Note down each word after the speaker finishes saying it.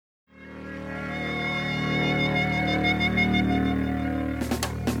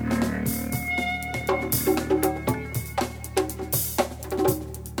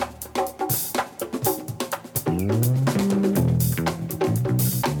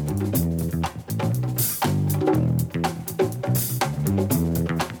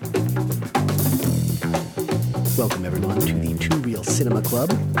Club.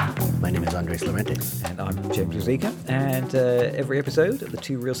 My name is Andres Lorente. And I'm James Ruzika. And every episode of the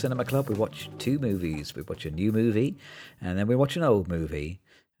Two Real Cinema Club, we watch two movies. We watch a new movie, and then we watch an old movie,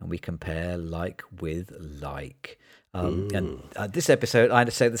 and we compare like with like. And this episode, I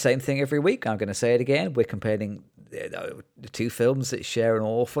say the same thing every week. I'm going to say it again. We're comparing the two films that share an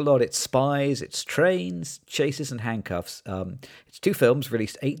awful lot. It's Spies, it's Trains, Chases and Handcuffs. It's two films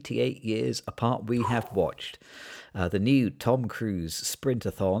released 88 years apart. We have watched the new Tom Cruise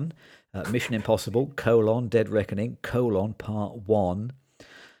Sprintathon, Mission Impossible, Dead Reckoning, Part 1.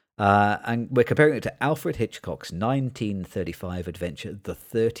 And we're comparing it to Alfred Hitchcock's 1935 adventure, The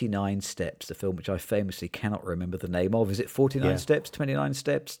 39 Steps, a film which I famously cannot remember the name of. Is it 49 steps, 29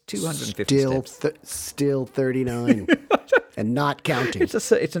 steps, 250 steps? Still 39 and not counting.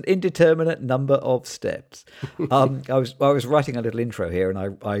 It's an indeterminate number of steps. I was writing a little intro here, and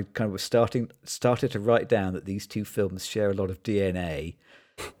I kind of was started to write down that these two films share a lot of DNA.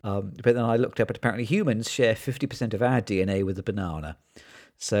 But then I looked up, and apparently humans share 50% of our DNA with a banana.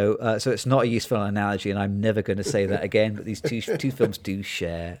 So it's not a useful analogy, and I'm never going to say that again. But these two films do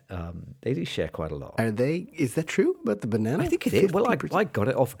share. They do share quite a lot. Are they? Is that true about the banana? I think it is. Well, I got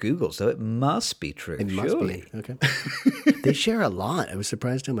it off Google, so it must be true. It must be. Okay. They share a lot. I was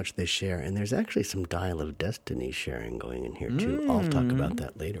surprised how much they share, and there's actually some Dial of Destiny sharing going in here too. I'll talk about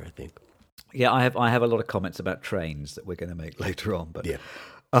that later, I think. Yeah, I have a lot of comments about trains that we're going to make later on. But yeah.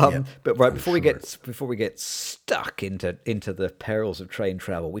 But right before we get stuck into the perils of train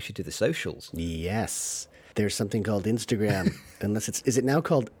travel, we should do the socials. Yes, there's something called Instagram. Is it now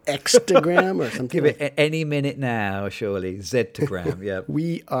called Xtagram or something? Give it any minute now, surely. Ztagram, yeah.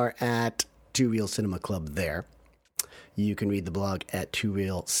 We are at Two Real Cinema Club there. You can read the blog at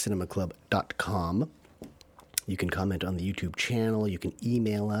tworealcinemaclub.com. You can comment on the YouTube channel. You can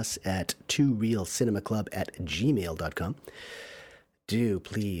email us at tworealcinemaclub@gmail.com. Do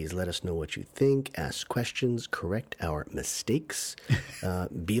please let us know what you think, ask questions, correct our mistakes,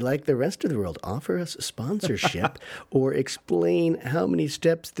 be like the rest of the world, offer us sponsorship, or explain how many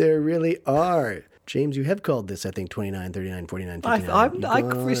steps there really are. James, you have called this, I think, 29, 39, 49, 59.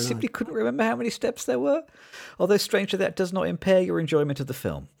 I simply couldn't remember how many steps there were. Although, strangely, that does not impair your enjoyment of the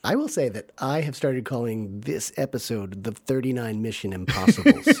film. I will say that I have started calling this episode the 39 Mission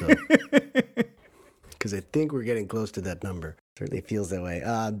Impossible, because I think we're getting close to that number. Certainly feels that way.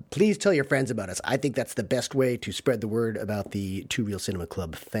 Please tell your friends about us. I think that's the best way to spread the word about the Two Real Cinema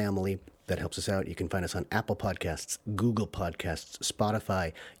Club family. That helps us out. You can find us on Apple Podcasts, Google Podcasts,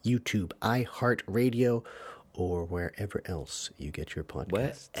 Spotify, YouTube, iHeartRadio, or wherever else you get your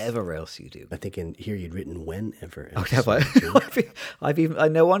podcasts. Wherever else you do. I think in here you'd written whenever else. Oh, have I? I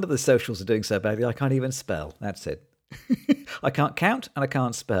no wonder the socials are doing so badly. I can't even spell. That's it. I can't count and I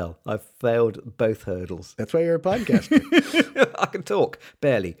can't spell. I've failed both hurdles. That's why you're a podcaster. I can talk,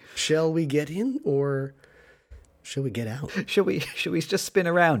 barely. Shall we get in or shall we get out? Shall we just spin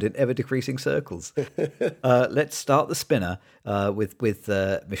around in ever-decreasing circles? Let's start the spinner with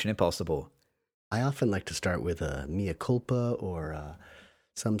Mission Impossible. I often like to start with a mea culpa or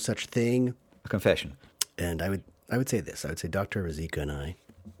some such thing. A confession. And I would say this. I would say Dr. Ruzika and I,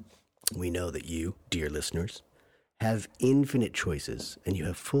 we know that you, dear listeners, have infinite choices, and you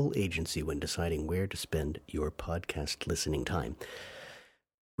have full agency when deciding where to spend your podcast listening time.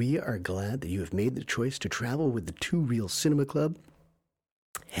 We are glad that you have made the choice to travel with the Two Real Cinema Club.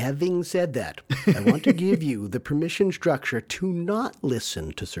 Having said that, I want to give you the permission structure to not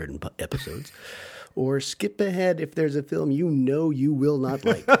listen to certain episodes or skip ahead if there's a film you know you will not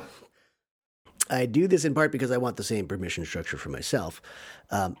like. I do this in part because I want the same permission structure for myself.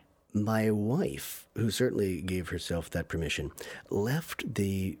 My wife, who certainly gave herself that permission, left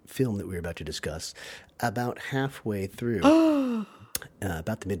the film that we were about to discuss about halfway through,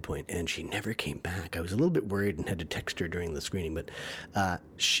 about the midpoint, and she never came back. I was a little bit worried and had to text her during the screening, but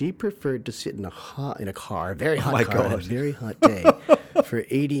she preferred to sit in a car, very hot car, on a very hot day, for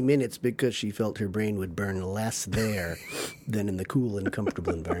 80 minutes because she felt her brain would burn less there than in the cool and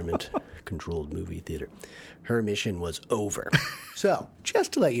comfortable environment controlled movie theater. Her mission was over. So,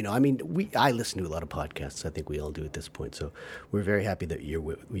 just to let you know, I mean, I listen to a lot of podcasts. I think we all do at this point. So, we're very happy that you're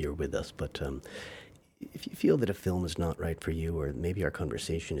with us. But if you feel that a film is not right for you, or maybe our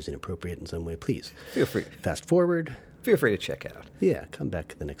conversation is inappropriate in some way, please feel free. Fast forward. Feel free to check out. Yeah, come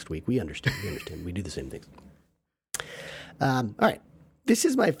back the next week. We understand. We do the same things. All right. This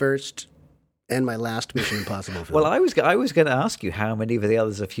is my first and my last Mission Impossible film. Well, I was going to ask you how many of the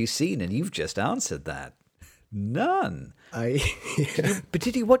others have you seen, and you've just answered that. None. But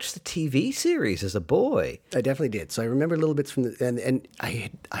did you watch the TV series as a boy? I definitely did. So I remember little bits from the and I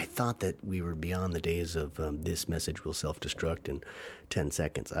thought that we were beyond the days of this message will self-destruct in 10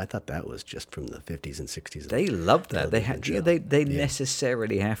 seconds. I thought that was just from the 50s and 60s. They loved that. They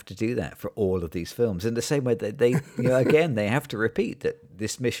necessarily have to do that for all of these films. In the same way that they again, they have to repeat that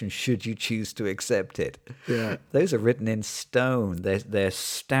this mission, should you choose to accept it. Yeah. Those are written in stone. They're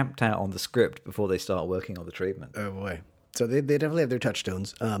stamped out on the script before they start working on the treatment. Oh boy. So they definitely have their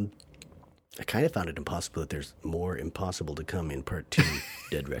touchstones. I kind of found it impossible that there's more impossible to come in part 2,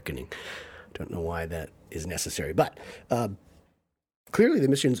 Dead Reckoning. Don't know why that is necessary, but clearly the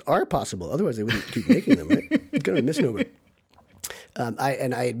missions are possible. Otherwise, they wouldn't keep making them, right? It's kind of a misnomer.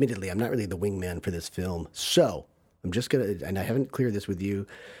 I admittedly, I'm not really the wingman for this film, so I'm just gonna, and I haven't cleared this with you,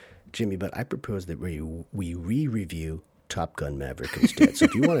 Jimmy, but I propose that we re-review Top Gun Maverick instead. So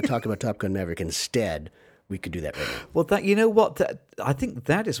if you want to talk about Top Gun Maverick instead, we could do that right now. Well, I think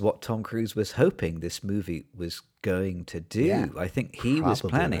that is what Tom Cruise was hoping this movie was going to do. Yeah, I think he was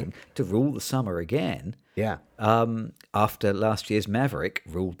planning to rule the summer again. Yeah. After last year's Maverick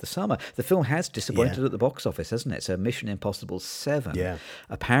ruled the summer. The film has disappointed at the box office, hasn't it? So Mission Impossible 7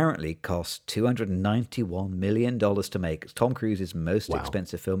 apparently cost $291 million to make. It's Tom Cruise's most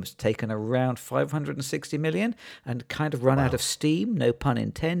expensive film. It's taken around $560 million and kind of run out of steam, no pun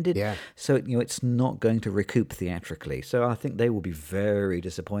intended. Yeah. So it's not going to recoup theatrically. So I think they will be very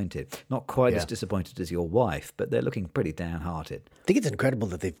disappointed. Not quite as disappointed as your wife, but they're looking pretty downhearted. I think it's incredible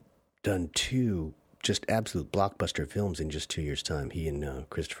that they've done 2 just absolute blockbuster films in just 2 years' time. He and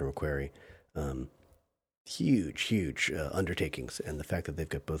Christopher McQuarrie. Huge undertakings. And the fact that they've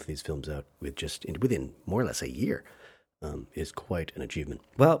got both of these films out within more or less a year is quite an achievement.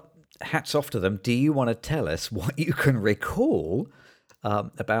 Well, hats off to them. Do you want to tell us what you can recall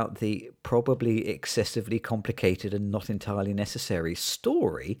about the probably excessively complicated and not entirely necessary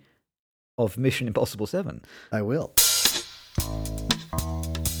story of Mission Impossible 7? I will.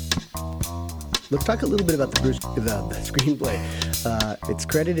 Let's talk a little bit about the screenplay. It's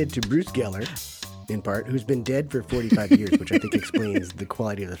credited to Bruce Geller, in part, who's been dead for 45 years, which I think explains the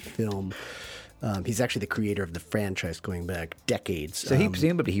quality of the film. He's actually the creator of the franchise going back decades. So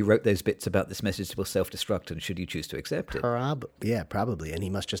he wrote those bits about this message will self-destruct and should you choose to accept it. Probably. And he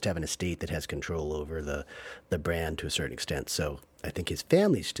must just have an estate that has control over the brand to a certain extent. So I think his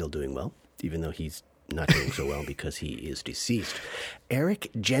family's still doing well, even though he's not doing so well because he is deceased. Eric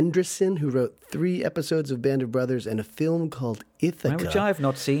Jendresen, who wrote 3 episodes of Band of Brothers and a film called Ithaca. Which I have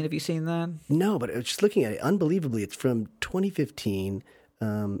not seen. Have you seen that? No, but I was just looking at it. Unbelievably, it's from 2015,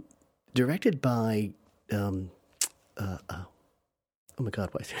 directed by, oh my God,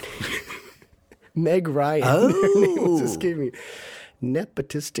 why is her name? Meg Ryan. Oh! It's escaping me.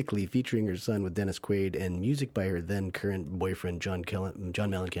 Nepotistically featuring her son with Dennis Quaid and music by her then current boyfriend John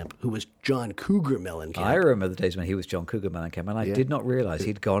Mellencamp, who was John Cougar Mellencamp. I remember the days when he was John Cougar Mellencamp, and I did not realize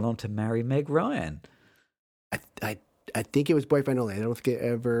he'd gone on to marry Meg Ryan. I think it was boyfriend only. I don't think they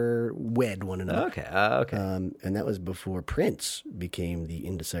ever wed one another. Okay. And that was before Prince became the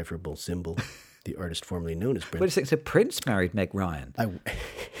indecipherable symbol, the artist formerly known as Prince. Wait a second, so Prince married Meg Ryan?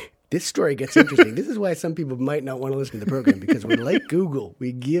 This story gets interesting. This is why some people might not want to listen to the program, because we're like Google.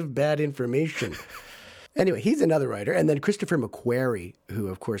 We give bad information. Anyway, he's another writer. And then Christopher McQuarrie, who,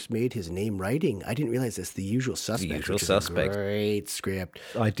 of course, made his name writing. I didn't realize this. The Usual Suspects. The Usual which Suspects. Is a great script.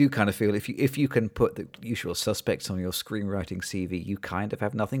 I do kind of feel if you can put The Usual Suspects on your screenwriting CV, you kind of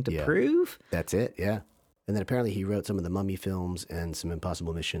have nothing to prove. That's it, yeah. And then apparently he wrote some of the Mummy films and some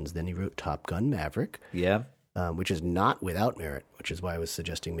Impossible Missions. Then he wrote Top Gun Maverick. Yeah. Which is not without merit, which is why I was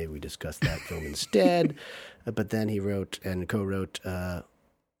suggesting maybe we discuss that film instead. But then he wrote and co-wrote,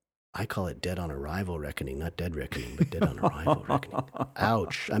 I call it Dead on Arrival Reckoning, not Dead Reckoning, but Dead on Arrival Reckoning.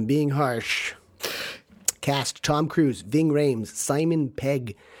 Ouch, I'm being harsh. Cast: Tom Cruise, Ving Rhames, Simon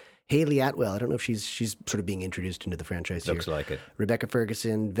Pegg, Haley Atwell. I don't know if she's sort of being introduced into the franchise Looks like it. Rebecca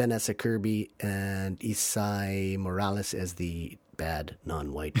Ferguson, Vanessa Kirby, and Isai Morales as the bad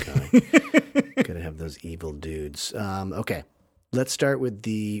non-white guy. Gotta have those evil dudes. Okay, let's start with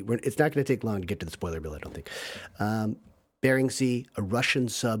it's not going to take long to get to the spoiler bill, I don't think. Bering Sea, a Russian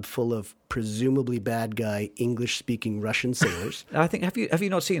sub full of presumably bad guy English-speaking Russian sailors. I think have you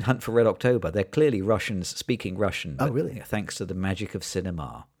not seen Hunt for Red October? They're clearly Russians speaking Russian. Oh, really? Thanks to the magic of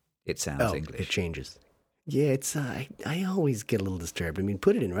cinema, it sounds English. It changes. Yeah, it's I always get a little disturbed. I mean,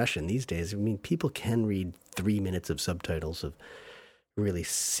 put it in Russian these days. I mean, people can read 3 minutes of subtitles of really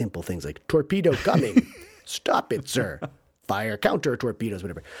simple things like torpedo coming, stop it, sir, fire counter torpedoes,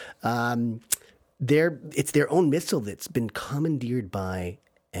 whatever. It's their own missile that's been commandeered by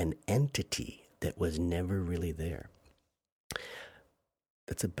an entity that was never really there.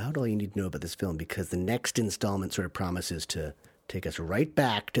 That's about all you need to know about this film, because the next installment sort of promises to take us right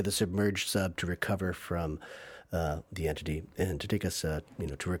back to the submerged sub to recover from the entity, and to take us, to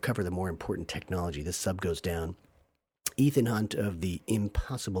recover the more important technology. This sub goes down. Ethan Hunt of the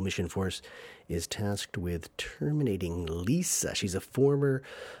Impossible Mission Force is tasked with terminating Lisa. She's a former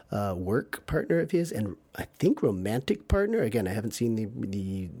work partner of his, and I think romantic partner. Again, I haven't seen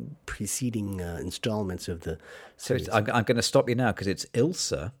the preceding installments of the series. So I'm going to stop you now because it's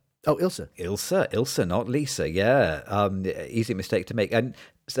Ilsa. Oh, Ilsa. Ilsa, not Lisa. Yeah, easy mistake to make. And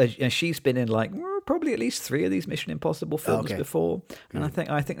so she's been in probably at least 3 of these Mission Impossible films before. And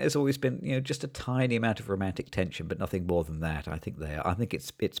I think there's always been just a tiny amount of romantic tension, but nothing more than that. I think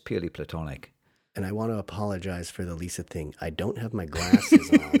it's purely platonic. And I want to apologize for the Lisa thing. I don't have my glasses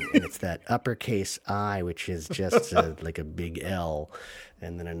on, and it's that uppercase I, which is just like a big L,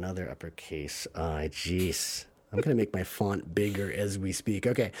 and then another uppercase I. Jeez. I'm going to make my font bigger as we speak.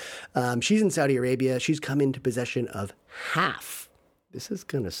 Okay. She's in Saudi Arabia. She's come into possession of half. This is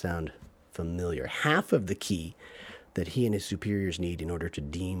going to sound familiar. Half of the key that he and his superiors need in order to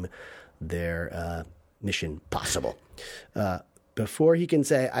deem their mission possible. Before he can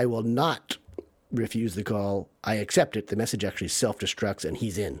say, I will not refuse the call, I accept it, the message actually self-destructs and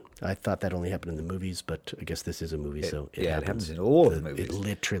he's in. I thought that only happened in the movies, but I guess this is a movie, so it happens. It happens in all of the movies.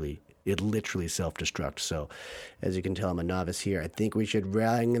 It literally self-destructs. So, as you can tell, I'm a novice here. I think we should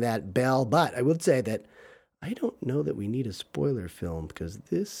ring that bell. But I would say that I don't know that we need a spoiler bell because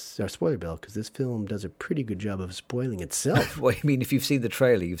this film does a pretty good job of spoiling itself. Well, I mean, if you've seen the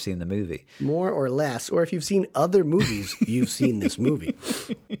trailer, you've seen the movie. More or less. Or if you've seen other movies, you've seen this movie.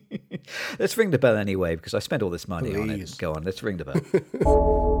 Let's ring the bell anyway, because I spent all this money on it. Go on, let's ring the bell.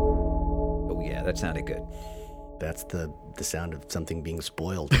 Oh, yeah, that sounded good. That's the sound of something being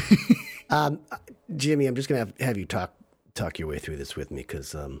spoiled. Jimmy, I'm just going to have you talk your way through this with me,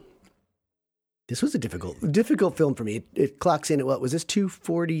 because this was a difficult film for me. It clocks in at, what was this,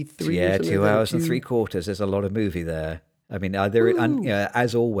 2:43? Yeah, 2 hours and 3/4. There's a lot of movie there. I mean,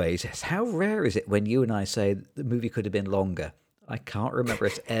 as always, how rare is it when you and I say the movie could have been longer? I can't remember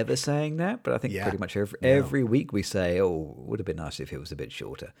us ever saying that, but I think pretty much every week we say, "Oh, it would have been nice if it was a bit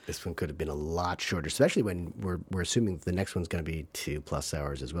shorter." This one could have been a lot shorter, especially when we're assuming the next one's going to be 2+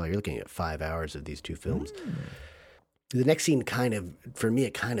 hours as well. You're looking at 5 hours of these two films. The next scene for me,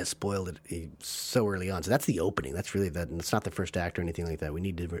 it kind of spoiled it so early on. So that's the opening. That's really that. And it's not the first act or anything like that. We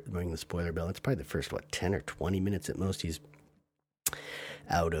need to ring the spoiler bell. It's probably the first 10 or 20 minutes at most. He's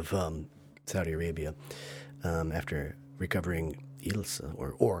out of Saudi Arabia after recovering Ilsa,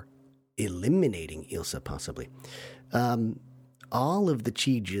 or eliminating Ilsa, possibly. All of the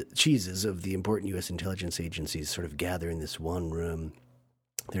cheeses of the important U.S. intelligence agencies sort of gather in this one room.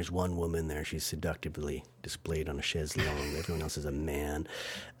 There's one woman there. She's seductively displayed on a chaise longue. Everyone else is a man.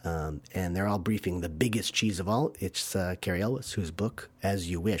 And they're all briefing the biggest cheese of all. It's Cary Elwes, whose book, As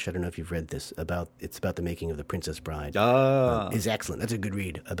You Wish, I don't know if you've read this, it's about the making of The Princess Bride, is excellent. That's a good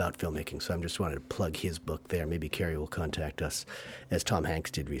read about filmmaking. So I'm just wanted to plug his book there. Maybe Cary will contact us, as Tom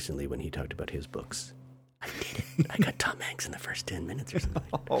Hanks did recently when he talked about his books. I did it. I got Tom Hanks in the first 10 minutes or something.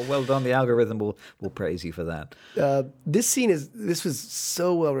 Oh, well done. The algorithm will praise you for that. This was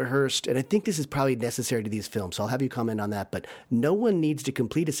so well rehearsed, and I think this is probably necessary to these films, so I'll have you comment on that. But no one needs to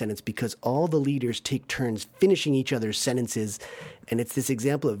complete a sentence because all the leaders take turns finishing each other's sentences, and it's this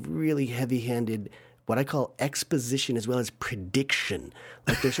example of really heavy-handed, what I call exposition as well as prediction.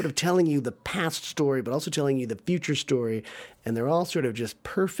 Like they're sort of telling you the past story, but also telling you the future story. And they're all sort of just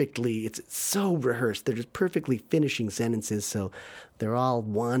perfectly, it's so rehearsed. They're just perfectly finishing sentences. So they're all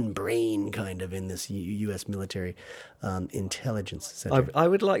one brain kind of in this U.S. military intelligence center. I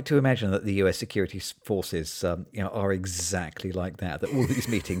would like to imagine that the U.S. security forces are exactly like that. That all these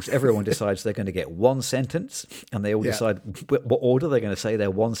meetings, everyone decides they're going to get one sentence, and they all decide what order they're going to say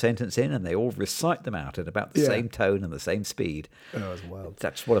their one sentence in, and they all recite them out at about the same tone and the same speed. Oh, it's wild.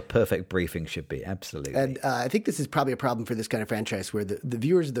 That's what a perfect briefing should be, absolutely. And I think this is probably a problem for this kind of franchise where the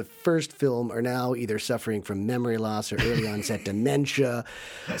viewers of the first film are now either suffering from memory loss or early onset dementia.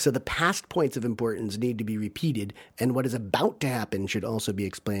 So the past points of importance need to be repeated, and what is about to happen should also be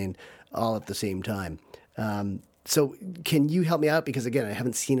explained all at the same time. So can you help me out? Because, again, I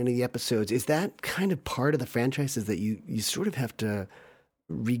haven't seen any of the episodes. Is that kind of part of the franchise, is that you sort of have to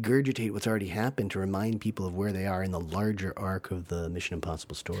regurgitate what's already happened to remind people of where they are in the larger arc of the Mission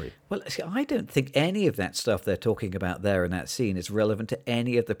Impossible story? Well, see, I don't think any of that stuff they're talking about there in that scene is relevant to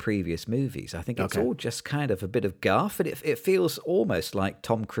any of the previous movies. I think it's all just kind of a bit of guff, and it feels almost like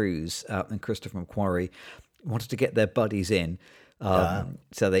Tom Cruise and Christopher McQuarrie wanted to get their buddies in,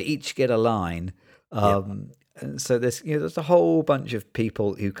 so they each get a line. And so there's a whole bunch of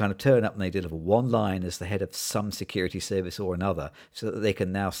people who kind of turn up and they deliver one line as the head of some security service or another, so that they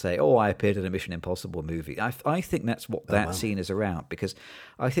can now say, "Oh, I appeared in a Mission Impossible movie." I think that's what that scene is around, because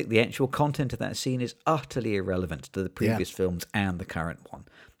I think the actual content of that scene is utterly irrelevant to the previous films and the current one.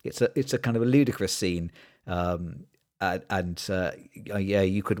 It's a kind of a ludicrous scene, you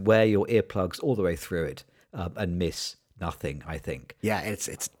could wear your earplugs all the way through it and miss nothing, I think. Yeah,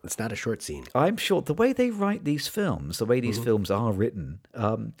 it's not a short scene. I'm sure the way they write these films, the way these films are written,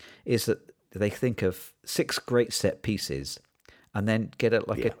 is that they think of 6 great set pieces and then get a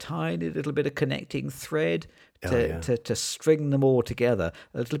tiny little bit of connecting thread to string them all together,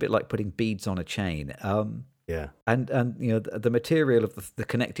 a little bit like putting beads on a chain. And the material of the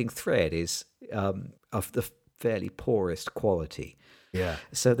connecting thread is of the fairly poorest quality. Yeah.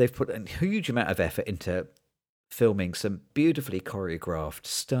 So they've put a huge amount of effort into filming some beautifully choreographed,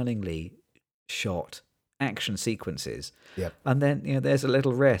 stunningly shot action sequences. Yep. And then, there's a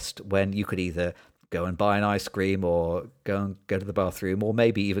little rest when you could either go and buy an ice cream or go to the bathroom, or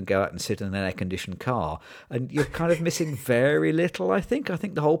maybe even go out and sit in an air-conditioned car. And you're kind of missing very little, I think. I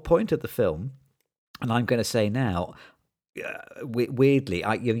think the whole point of the film, and I'm going to say now, weirdly,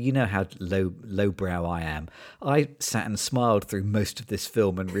 you know how lowbrow I am. I sat and smiled through most of this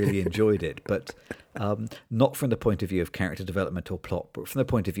film and really enjoyed it, but not from the point of view of character development or plot, but from the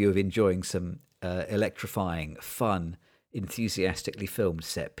point of view of enjoying some electrifying, fun, enthusiastically filmed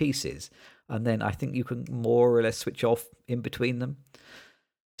set pieces. And then I think you can more or less switch off in between them.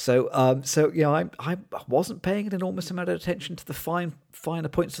 So I wasn't paying an enormous amount of attention to the finer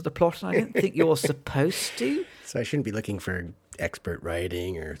points of the plot, and I didn't think you're supposed to. So I shouldn't be looking for expert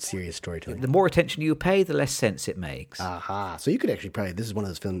writing or serious storytelling. The more attention you pay, the less sense it makes. Aha. So you could actually this is one of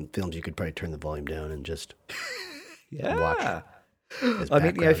those films you could probably turn the volume down and just watch. I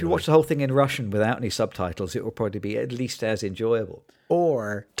mean, if you watch the whole thing in Russian without any subtitles, it will probably be at least as enjoyable.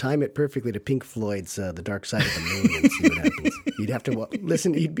 Or time it perfectly to Pink Floyd's The Dark Side of the Moon and see what happens. You'd have to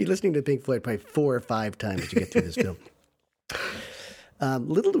listen. You'd be listening to Pink Floyd probably 4 or 5 times to get through this film.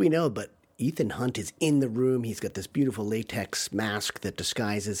 Little do we know, but Ethan Hunt is in the room. He's got this beautiful latex mask that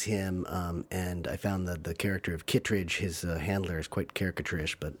disguises him. And I found that the character of Kittredge, his handler, is quite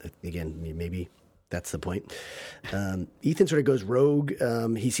caricaturish. But again, maybe that's the point. Ethan sort of goes rogue.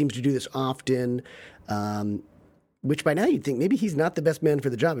 He seems to do this often. Which by now you'd think maybe he's not the best man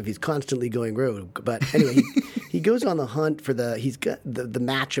for the job if he's constantly going rogue. But anyway, he goes on the hunt for he's got the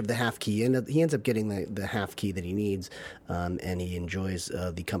match of the half key, and he ends up getting the half key that he needs. And he enjoys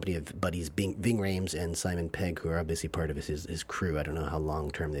the company of buddies Ving Rhames and Simon Pegg, who are obviously part of his crew. I don't know how long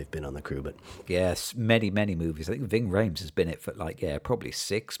term they've been on the crew, but yes, many movies. I think Ving Rhames has been it for probably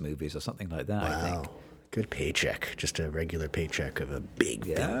 6 movies or something like that. Wow. I think. Good paycheck, just a regular paycheck of a big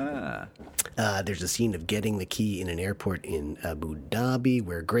film. There's a scene of getting the key in an airport in Abu Dhabi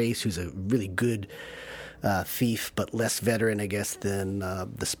where Grace, who's a really good thief but less veteran, I guess, than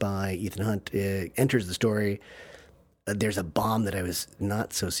the spy, Ethan Hunt, enters the story. There's a bomb that I was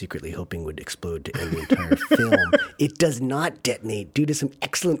not so secretly hoping would explode to end the entire film. It does not detonate due to some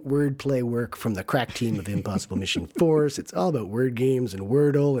excellent wordplay work from the crack team of Impossible Mission Force. It's all about word games and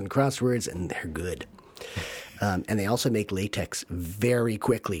Wordle and crosswords, and they're good. And they also make latex very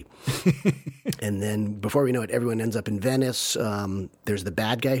quickly. And then before we know it, everyone ends up in Venice. There's the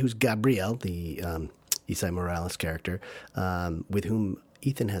bad guy who's Gabriel, the Isai Morales character, with whom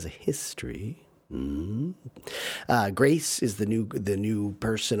Ethan has a history. Mm-hmm. Grace is the new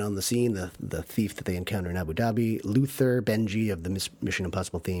person on the scene, the thief that they encounter in Abu Dhabi. Luther, Benji of the Mission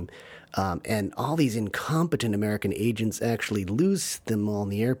Impossible theme. And all these incompetent American agents actually lose them all in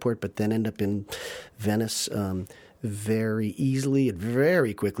the airport, but then end up in Venice very easily and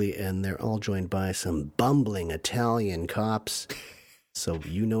very quickly, and they're all joined by some bumbling Italian cops. So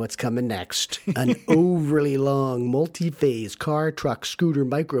you know what's coming next. An overly long, multi-phase car, truck, scooter,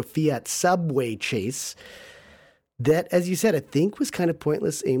 micro, Fiat subway chase that, as you said, I think was kind of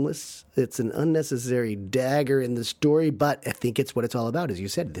pointless, aimless. It's an unnecessary dagger in the story, but I think it's what it's all about. As you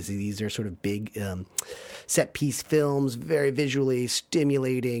said, these are sort of big set-piece films, very visually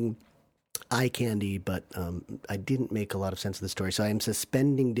stimulating, eye candy, but I didn't make a lot of sense of the story. So I am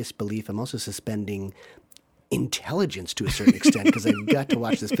suspending disbelief. I'm also suspending intelligence to a certain extent because I've got to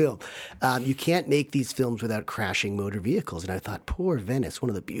watch this film. You can't make these films without crashing motor vehicles. And I thought, poor Venice, one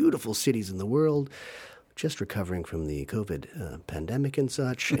of the beautiful cities in the world, just recovering from the COVID pandemic and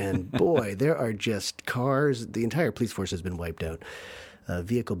such. And boy, there are just cars. The entire police force has been wiped out.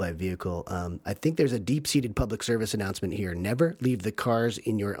 vehicle by vehicle. I think there's a deep-seated public service announcement here. Never leave the cars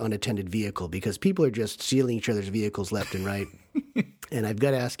in your unattended vehicle because people are just stealing each other's vehicles left and right. And I've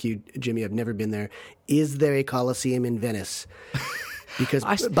got to ask you, Jimmy, I've never been there. Is there a Colosseum in Venice? Because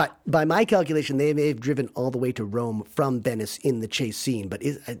by my calculation, they may have driven all the way to Rome from Venice in the chase scene. But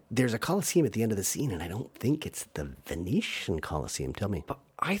there's a Colosseum at the end of the scene, and I don't think it's the Venetian Colosseum. Tell me. But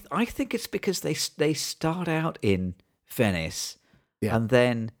I think it's because they start out in Venice, Yeah. and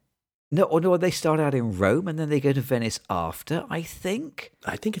then no, they start out in Rome, and then they go to Venice after. I think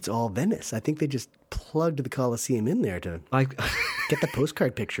it's all Venice. I think they just plugged the Colosseum in there to get the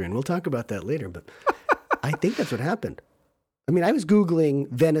postcard picture in. We'll talk about that later, but I think that's what happened. I mean, I was Googling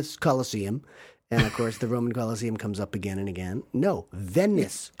Venice Colosseum, and of course the Roman Colosseum comes up again and again. No,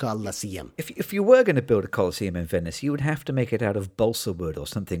 Venice Colosseum. If you were going to build a Colosseum in Venice, you would have to make it out of balsa wood or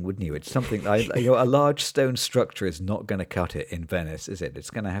something, wouldn't you? It's something a large stone structure is not going to cut it in Venice, is it? It's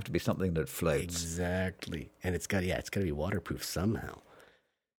going to have to be something that floats. Exactly, and it's got to be waterproof somehow.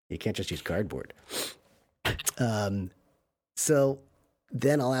 You can't just use cardboard. So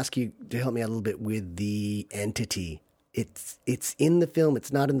then I'll ask you to help me out a little bit with the entity. It's in the film.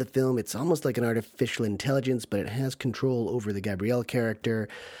 It's not in the film. It's almost like an artificial intelligence, but it has control over the Gabrielle character.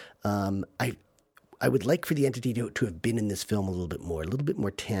 I would like for the entity to have been in this film a little bit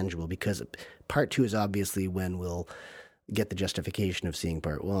more tangible, because part 2 is obviously when we'll get the justification of seeing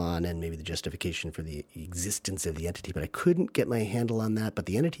part 1 and maybe the justification for the existence of the entity. But I couldn't get my handle on that. But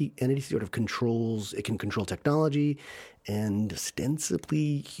the entity sort of controls. It can control technology and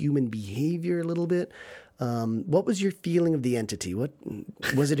ostensibly human behavior a little bit. What was your feeling of the entity? What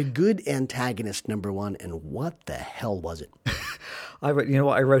was it? A good antagonist, number one, and what the hell was it? I wrote, you know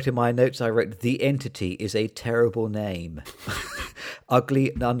what I wrote in my notes? I wrote, the entity is a terrible name.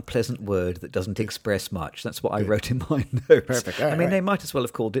 Ugly and unpleasant word that doesn't express much. That's what I wrote in my notes. Perfect. They might as well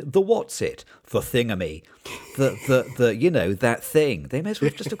have called it the what's it, the thingamy, the that thing. They may as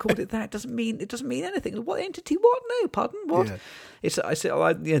well just have called it that. It doesn't mean anything. What entity? What? No, pardon. What? Yeah.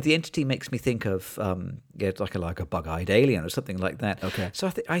 The entity makes me think of like a bug-eyed alien or something like that. Okay.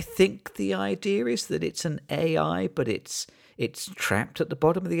 So I think the idea is that it's an AI, but it's trapped at the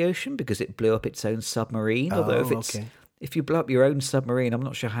bottom of the ocean because it blew up its own submarine. Although if you blow up your own submarine, I'm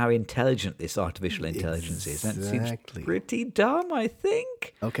not sure how intelligent this artificial intelligence is. That seems pretty dumb, I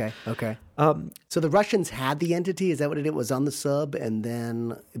think. Okay. So the Russians had the entity. Is that what it was on the sub?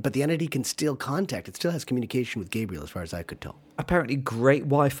 But the entity can still contact. It still has communication with Gabriel, as far as I could tell. Apparently, great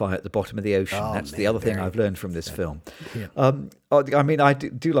Wi-Fi at the bottom of the ocean. That's the other thing I've learned from this film. Yeah. I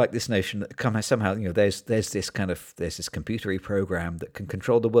do like this notion that somehow there's this computery program that can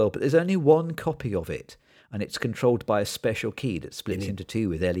control the world, but there's only one copy of it. And it's controlled by a special key that splits into 2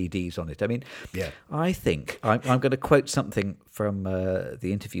 with LEDs on it. I mean, I think I'm going to quote something from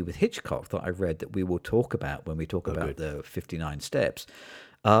the interview with Hitchcock that I read that we will talk about when we talk about the 59 steps.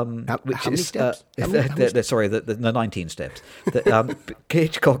 How many steps? The 19 steps.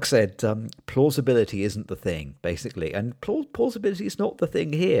 Hitchcock said plausibility isn't the thing, basically. And plausibility is not the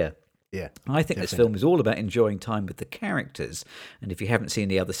thing here. Yeah, I think this film is all about enjoying time with the characters, and if you haven't seen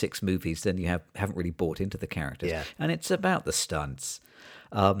the other 6 movies, then you haven't really bought into the characters. Yeah. And it's about the stunts.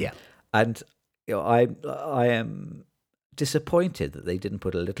 And I am disappointed that they didn't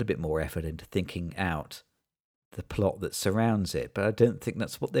put a little bit more effort into thinking out the plot that surrounds it. But I don't think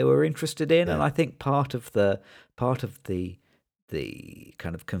that's what they were interested in, and I think part of the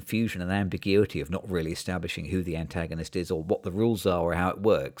kind of confusion and ambiguity of not really establishing who the antagonist is or what the rules are or how it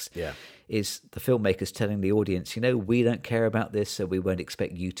works is the filmmakers telling the audience, we don't care about this, so we won't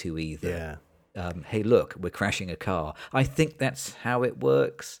expect you to either. Yeah. Hey, look, we're crashing a car. I think that's how it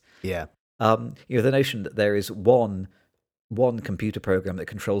works. Yeah. The notion that there is one computer program that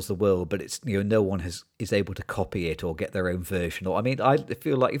controls the world, but it's no one is able to copy it or get their own version. Or I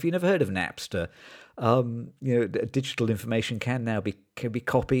feel like if you've never heard of Napster, digital information can now be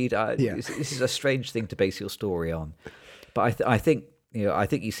copied. This is a strange thing to base your story on, but I think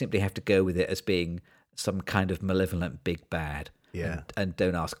you simply have to go with it as being some kind of malevolent big bad. Yeah, and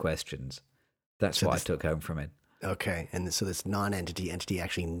don't ask questions. That's what I took home from it. Okay, and so this entity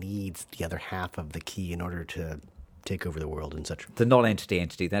actually needs the other half of the key in order to take over the world and such. The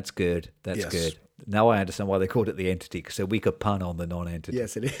non-entity. That's good. That's good. Now I understand why they called it the entity, so we could pun on the non-entity.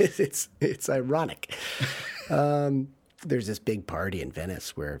 Yes, it is. It's ironic. There's this big party in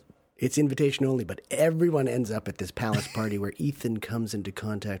Venice where it's invitation only, but everyone ends up at this palace party where Ethan comes into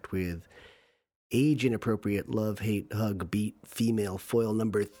contact with age-inappropriate love, hate, hug, beat female foil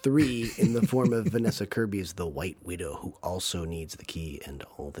number 3 in the form of Vanessa Kirby as the White Widow, who also needs the key and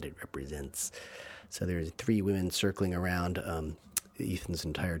all that it represents. So there's 3 women circling around. Ethan's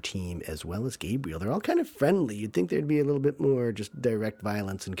entire team, as well as Gabriel. They're all kind of friendly. You'd think there'd be a little bit more just direct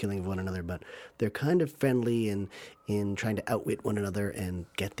violence and killing of one another, but they're kind of friendly in trying to outwit one another and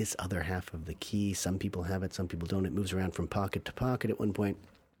get this other half of the key. Some people have it, some people don't. It moves around from pocket to pocket at one point.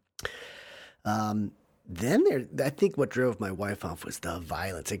 Then I think what drove my wife off was the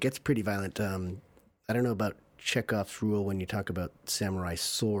violence. It gets pretty violent. I don't know about Chekhov's rule when you talk about samurai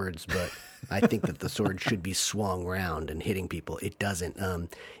swords, but I think that the sword should be swung round and hitting people. It doesn't.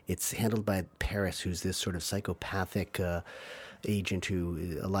 It's handled by Paris, who's this sort of psychopathic agent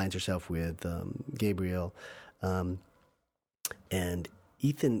who aligns herself with Gabriel. And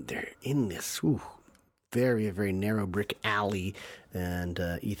Ethan, they're in this very, very narrow brick alley, and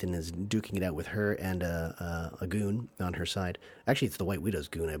Ethan is duking it out with her and a goon on her side. Actually, it's the White Widow's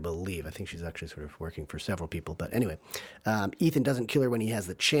goon, I believe. I think she's actually sort of working for several people. But anyway, Ethan doesn't kill her when he has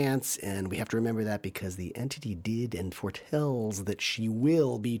the chance, and we have to remember that because the entity did and foretells that she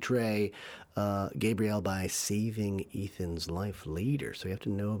will betray Gabriel by saving Ethan's life later. So we have to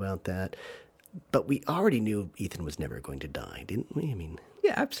know about that. But we already knew Ethan was never going to die, didn't we? I mean...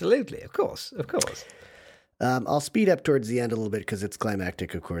 Yeah, absolutely. Of course. I'll speed up towards the end a little bit because it's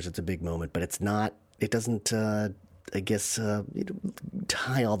climactic, of course. It's a big moment, but it doesn't,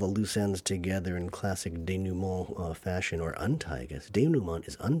 tie all the loose ends together in classic denouement fashion, or untie, I guess. Denouement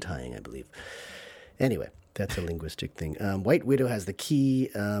is untying, I believe. Anyway, that's a linguistic thing. White Widow has the key,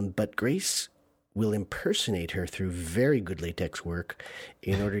 but Grace will impersonate her through very good latex work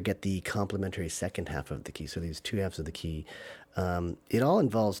in order to get the complementary second half of the key. So these two halves of the key. It all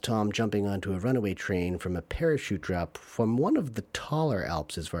involves Tom jumping onto a runaway train from a parachute drop from one of the taller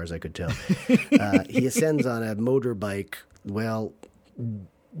Alps, as far as I could tell. He ascends on a motorbike,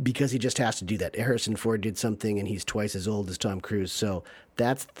 because he just has to do that. Harrison Ford did something, and he's twice as old as Tom Cruise, so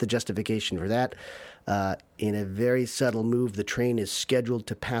that's the justification for that. In a very subtle move, the train is scheduled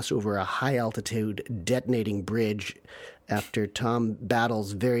to pass over a high-altitude detonating bridge after Tom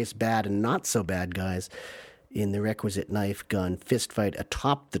battles various bad and not-so-bad guys in the requisite knife gun fistfight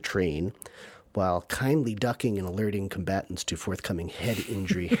atop the train, while kindly ducking and alerting combatants to forthcoming head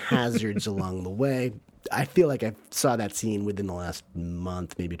injury hazards along the way. I feel like I saw that scene within the last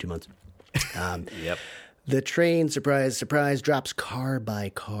month, maybe 2 months. Yep. The train, surprise, surprise, drops car by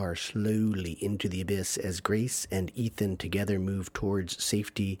car slowly into the abyss as Grace and Ethan together move towards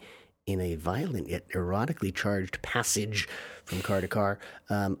safety in a violent yet erotically charged passage from car to car.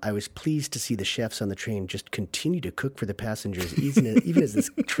 I was pleased to see the chefs on the train just continue to cook for the passengers, even as this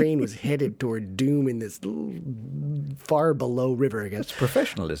train was headed toward doom in this far below river, I guess. It's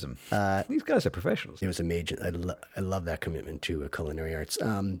professionalism. These guys are professionals. It was amazing. I love that commitment to culinary arts.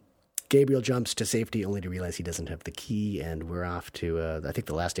 Gabriel jumps to safety only to realize he doesn't have the key, and we're off to, I think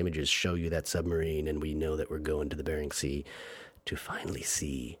the last images show you that submarine, and we know that we're going to the Bering Sea to finally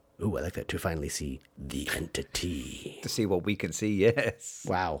see... Ooh, I like that. To finally see the entity. To see what we can see, yes.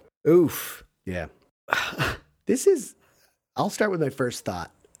 Wow. Oof. Yeah. I'll start with my first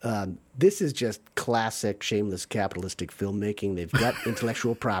thought. This is just classic, shameless, capitalistic filmmaking. They've got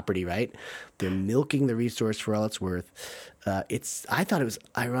intellectual property, right? They're milking the resource for all it's worth. I thought it was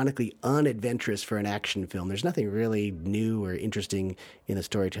ironically unadventurous for an action film. There's nothing really new or interesting in the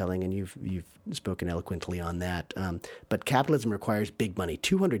storytelling, and you've spoken eloquently on that. But capitalism requires big money.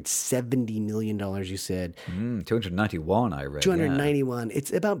 $270 million, you said. 291, I read. 291. Yeah.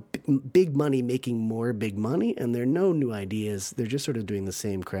 It's about big money making more big money, and there are no new ideas. They're just sort of doing the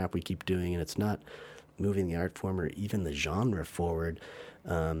same crap we keep doing, and it's not moving the art form or even the genre forward.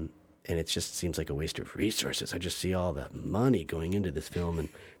 And it just seems like a waste of resources. I just see all the money going into this film, and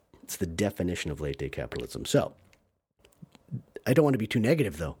it's the definition of late-day capitalism. So, I don't want to be too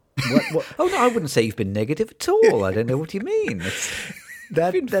negative, though. What? Oh, no, I wouldn't say you've been negative at all. I don't know what you mean.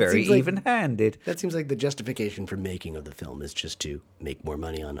 That's been very even-handed. That seems like the justification for making of the film is just to make more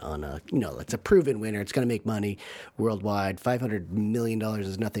money on a, it's a proven winner. It's going to make money worldwide. $500 million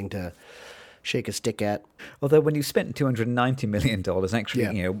is nothing to shake a stick at. Although when you've spent $290 million,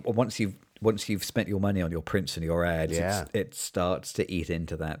 actually, once you've spent your money on your prints and your ads, it starts to eat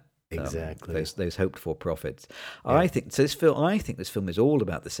into that. Exactly. Those hoped for profits. Yeah. I think this film is all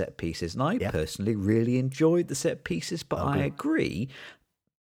about the set pieces, and I personally really enjoyed the set pieces, but I agree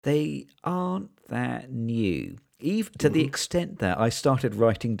they aren't that new. Even to the extent that I started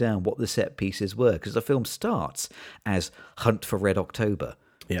writing down what the set pieces were, because the film starts as Hunt for Red October.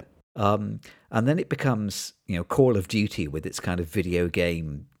 Yep. And then it becomes, Call of Duty with its kind of video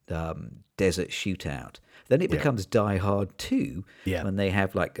game desert shootout. Then it becomes Die Hard 2 when they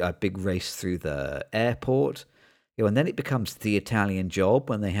have like a big race through the airport. And then it becomes The Italian Job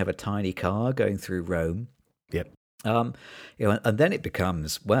when they have a tiny car going through Rome. Yep. And then it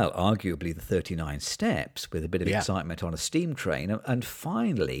becomes, well, arguably the 39 Steps with a bit of Yeah. excitement on a steam train. And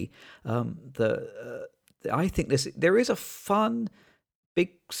finally, I think there is a fun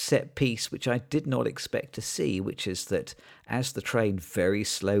big set piece which I did not expect to see, which is that as the train very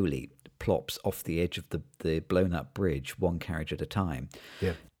slowly plops off the edge of the blown up bridge, one carriage at a time,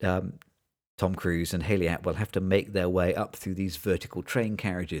 Tom Cruise and Hayley Atwell have to make their way up through these vertical train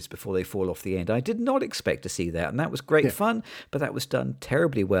carriages before they fall off the end. I did not expect to see that, and that was great fun, but that was done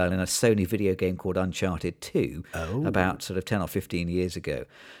terribly well in a Sony video game called Uncharted 2 about sort of 10 or 15 years ago.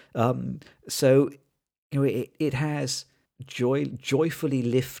 So, it has joyfully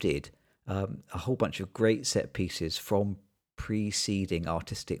lifted a whole bunch of great set pieces from preceding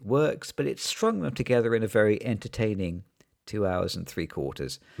artistic works, but it's strung them together in a very entertaining 2 hours and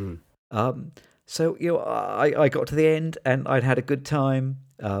 3/4. So, I got to the end and I'd had a good time,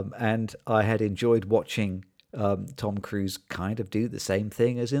 and I had enjoyed watching Tom Cruise kind of do the same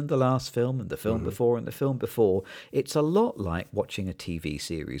thing as in the last film and the film before and the film before. It's a lot like watching a TV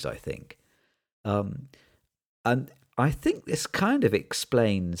series, I think. And I think this kind of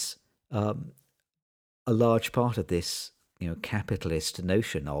explains a large part of this capitalist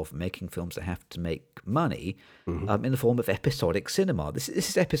notion of making films that have to make money in the form of episodic cinema. This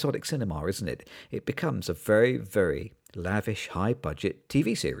is episodic cinema, isn't it? It becomes a very, very lavish, high-budget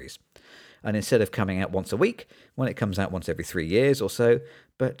TV series. And instead of coming out once a week, when it comes out once every 3 years or so,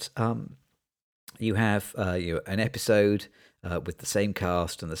 but you have an episode with the same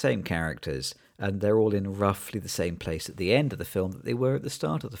cast and the same characters, and they're all in roughly the same place at the end of the film that they were at the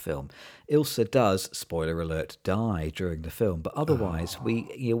start of the film. Ilsa does, spoiler alert, die during the film, but otherwise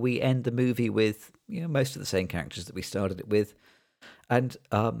we end the movie with most of the same characters that we started it with, and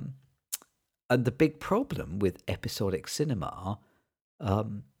the big problem with episodic cinema,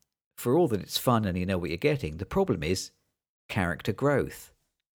 for all that it's fun and you know what you're getting, the problem is character growth.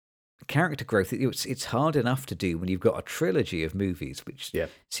 Character growth, it's hard enough to do when you've got a trilogy of movies, which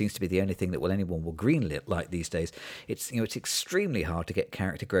seems to be the only thing that anyone will greenlit like these days. It's extremely hard to get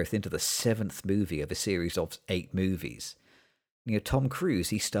character growth into the 7th movie of a series of 8 movies. Tom Cruise,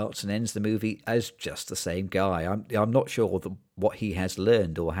 he starts and ends the movie as just the same guy. I'm not sure what he has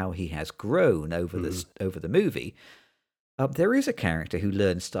learned or how he has grown over the movie. There is a character who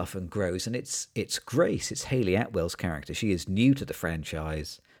learns stuff and grows, and it's Grace. It's Hayley Atwell's character. She is new to the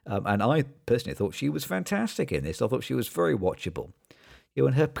franchise. And I personally thought she was fantastic in this. I thought she was very watchable.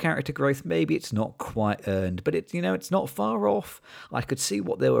 And her character growth, maybe it's not quite earned, but it's not far off. I could see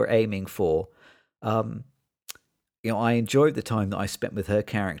what they were aiming for. I enjoyed the time that I spent with her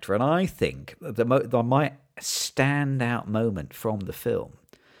character, and I think my standout moment from the film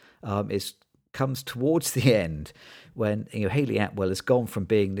comes towards the end when Hayley Atwell has gone from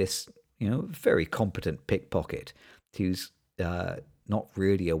being this very competent pickpocket who's not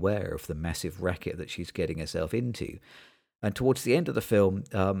really aware of the massive racket that she's getting herself into. And towards the end of the film,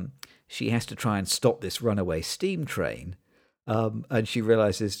 she has to try and stop this runaway steam train. And she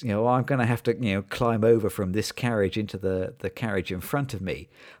realizes, I'm going to have to, climb over from this carriage into the carriage in front of me.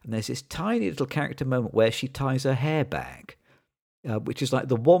 And there's this tiny little character moment where she ties her hair back, which is like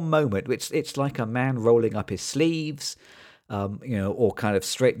the one moment, it's like a man rolling up his sleeves, or kind of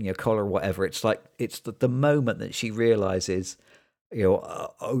straightening your collar or whatever. It's like, it's the moment that she realizes,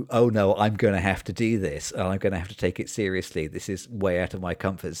 oh no, I'm going to have to do this, and I'm going to have to take it seriously. This is way out of my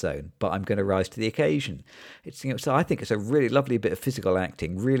comfort zone, but I'm going to rise to the occasion. It's so I think it's a really lovely bit of physical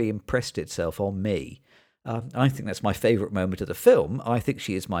acting. Really impressed itself on me. I think that's my favourite moment of the film. I think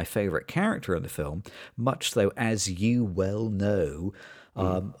she is my favourite character in the film. Much though, as you well know,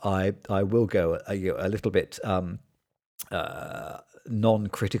 I will go a little bit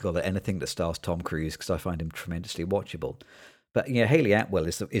non-critical at anything that stars Tom Cruise because I find him tremendously watchable. But Hayley Atwell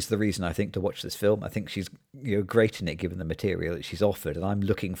is the reason I think to watch this film. I think she's great in it given the material that she's offered, and I'm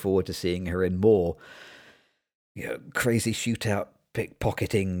looking forward to seeing her in more crazy shootout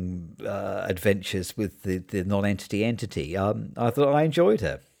pickpocketing adventures with the non-entity entity. I thought I enjoyed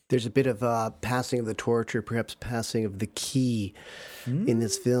her. There's a bit of passing of the torch, or perhaps passing of the key in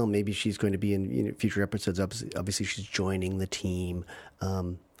this film. Maybe she's going to be in future episodes. Obviously, she's joining the team.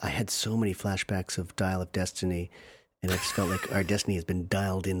 I had so many flashbacks of Dial of Destiny. And I just felt like our destiny has been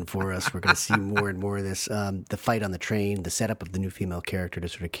dialed in for us. We're going to see more and more of this. The fight on the train, the setup of the new female character to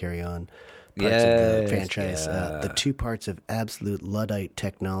sort of carry on parts of the franchise. The 2 parts of absolute Luddite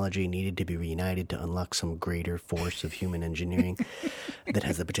technology needed to be reunited to unlock some greater force of human engineering that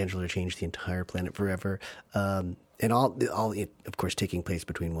has the potential to change the entire planet forever. And all it, of course, taking place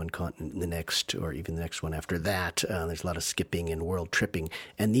between one continent and the next, or even the next one after that. There's a lot of skipping and world tripping.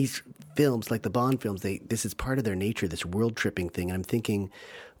 And these films, like the Bond films, this is part of their nature, this world tripping thing. And I'm thinking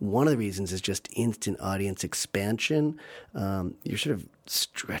one of the reasons is just instant audience expansion. You're sort of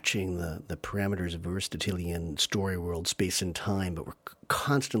stretching the parameters of Aristotelian story world, space and time, but we're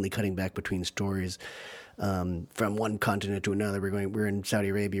constantly cutting back between stories. From one continent to another. We're in Saudi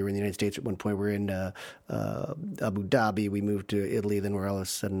Arabia, we're in the United States at one point, we're in Abu Dhabi, we moved to Italy, then we're all of a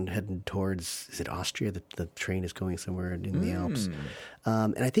sudden heading towards, is it Austria? The train is going somewhere in the Alps.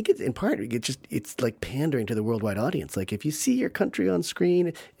 And I think it's in part, it's like pandering to the worldwide audience. Like if you see your country on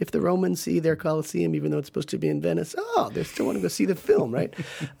screen, if the Romans see their Colosseum, even though it's supposed to be in Venice, they still want to go see the film, right?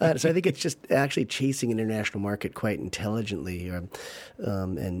 So I think it's just actually chasing an international market quite intelligently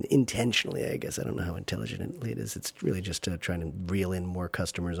and intentionally, I guess. I don't know how intelligent it is. It's really just trying to reel in more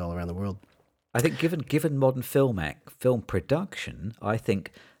customers all around the world. I think given modern film production, I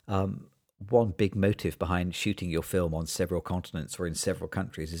think one big motive behind shooting your film on several continents or in several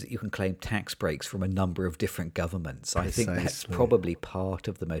countries is that you can claim tax breaks from a number of different governments. Precisely. I think that's probably part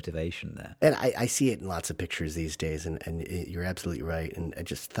of the motivation there. And I see it in lots of pictures these days, and you're absolutely right. And I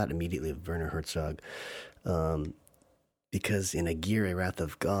just thought immediately of Werner Herzog. Because in Aguirre, Wrath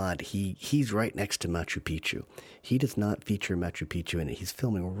of God, he's right next to Machu Picchu. He does not feature Machu Picchu in it. He's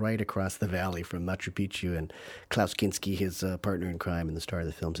filming right across the valley from Machu Picchu. And Klaus Kinski, his partner in crime and the star of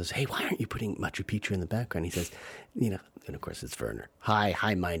the film, says, "Hey, why aren't you putting Machu Picchu in the background?" He says, and of course it's Werner,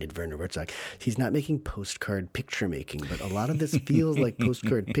 high-minded Werner Herzog. He's not making postcard picture making, but a lot of this feels like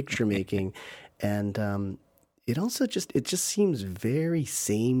postcard picture making. And it also just seems very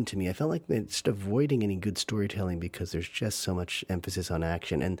same to me. I felt like they're just avoiding any good storytelling because there's just so much emphasis on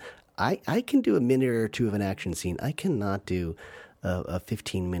action. And I can do a minute or two of an action scene. I cannot do a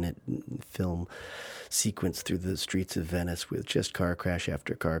 15-minute film sequence through the streets of Venice with just car crash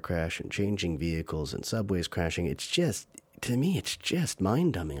after car crash and changing vehicles and subways crashing. It's just, to me, it's just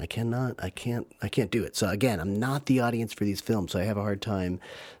mind-numbing. I can't do it. So again, I'm not the audience for these films, so I have a hard time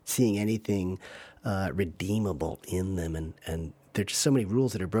seeing anything redeemable in them, and there are just so many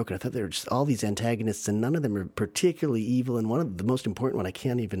rules that are broken. I thought there were just all these antagonists, and none of them are particularly evil, and one of the most important one I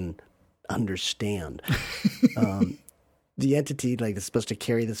can't even understand. The entity that's supposed to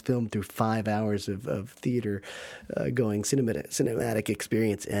carry this film through 5 hours of theater going cinematic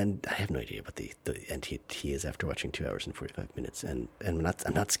experience, and I have no idea what the entity is after watching 2 hours and 45 minutes, and I'm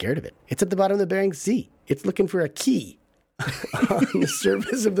not scared of it. It's at the bottom of the Bering Sea. It's looking for a key on the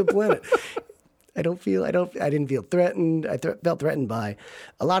surface of the planet. I didn't feel threatened. I felt threatened by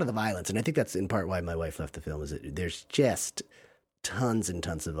a lot of the violence. And I think that's in part why my wife left the film, is that there's just tons and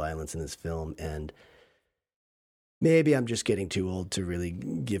tons of violence in this film. And maybe I'm just getting too old to really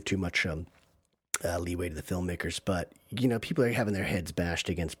give too much leeway to the filmmakers. But, people are having their heads bashed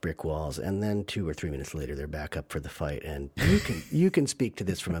against brick walls. And then 2 or 3 minutes later, they're back up for the fight. And you can speak to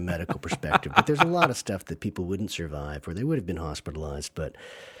this from a medical perspective. But there's a lot of stuff that people wouldn't survive, or they would have been hospitalized. But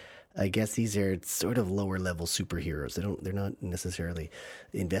I guess these are sort of lower level superheroes. They're not necessarily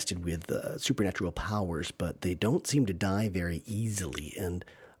invested with supernatural powers, but they don't seem to die very easily. And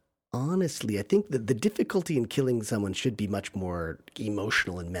honestly, I think that the difficulty in killing someone should be much more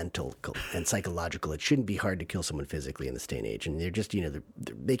emotional and mental and psychological. It shouldn't be hard to kill someone physically in this day and age. And they're just, they're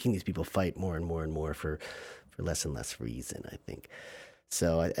making these people fight more and more and more for less and less reason, I think.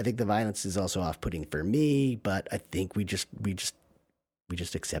 So I think the violence is also off-putting for me, but I think we just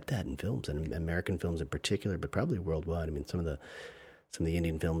accept that in films, and American films in particular, but probably worldwide. I mean, some of the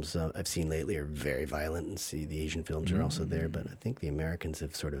Indian films I've seen lately are very violent, and the Asian films are also there. But I think the Americans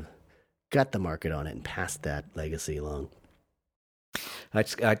have sort of got the market on it and passed that legacy along.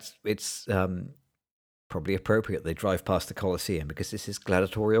 It's probably appropriate they drive past the Colosseum because this is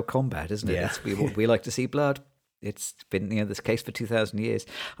gladiatorial combat, isn't it? Yeah. We like to see blood. It's been this case for 2,000 years.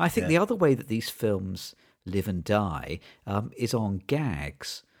 I think the other way that these films live and die is on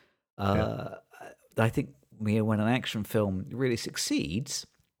gags. I think when an action film really succeeds,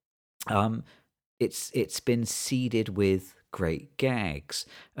 it's been seeded with great gags,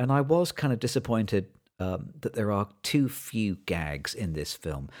 and I was kind of disappointed that there are too few gags in this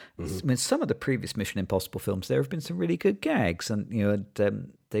film. Mm-hmm. I mean, some of the previous Mission Impossible films, there have been some really good gags, and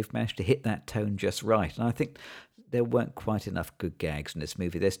they've managed to hit that tone just right. And I think there weren't quite enough good gags in this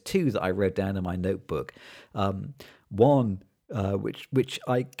movie. There's 2 that I wrote down in my notebook. One, which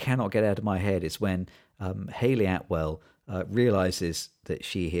I cannot get out of my head, is when Hayley Atwell realizes that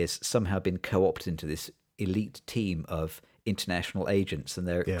she has somehow been co-opted into this elite team of international agents, and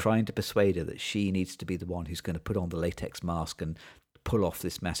they're trying to persuade her that she needs to be the one who's going to put on the latex mask and pull off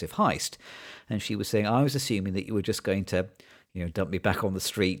this massive heist. And she was saying, I was assuming that you were just going to dump me back on the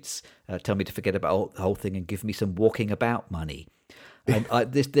streets, tell me to forget about the whole thing and give me some walking about money. And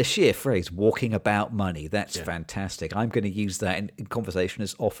the sheer phrase "walking about money" that's fantastic. I'm going to use that in conversation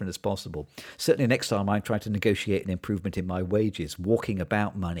as often as possible. Certainly, next time I try to negotiate an improvement in my wages, "walking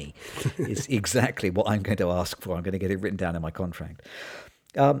about money" is exactly what I'm going to ask for. I'm going to get it written down in my contract.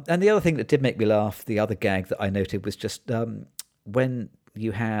 And the other thing that did make me laugh, the other gag that I noted was just when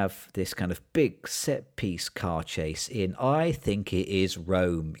you have this kind of big set piece car chase in, I think it is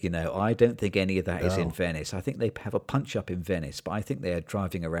Rome. I don't think any of that is in Venice. I think they have a punch up in Venice, but I think they are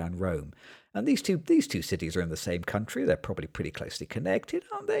driving around Rome. And these two cities are in the same country. They're probably pretty closely connected,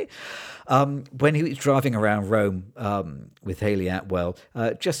 aren't they? When he was driving around Rome with Hayley Atwell,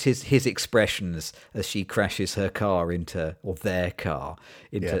 just his expressions as she crashes her car into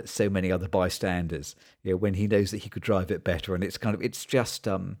so many other bystanders. When he knows that he could drive it better, and it's just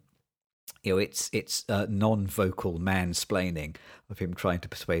it's non-vocal mansplaining of him trying to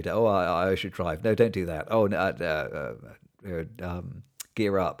persuade her. Oh, I should drive. No, don't do that. Oh, no,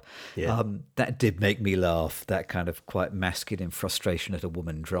 gear up. Yeah. That did make me laugh, that kind of quite masculine frustration at a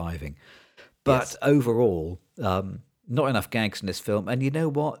woman driving. But overall, not enough gags in this film. And you know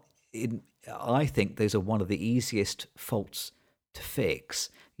what? I think those are one of the easiest faults to fix.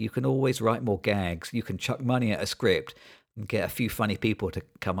 You can always write more gags. You can chuck money at a script and get a few funny people to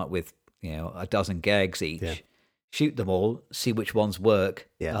come up with, a dozen gags each. Yeah. Shoot them all, see which ones work.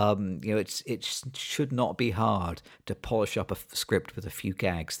 Yeah. It should not be hard to polish up a script with a few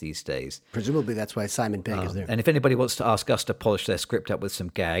gags these days. Presumably that's why Simon Pegg is there. And if anybody wants to ask us to polish their script up with some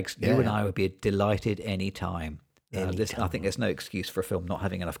gags, you and I would be delighted any time. I think there's no excuse for a film not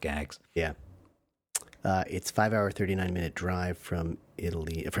having enough gags. Yeah. It's 5-hour, 39-minute drive from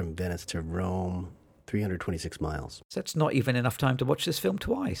Venice to Rome, 326 miles. So that's not even enough time to watch this film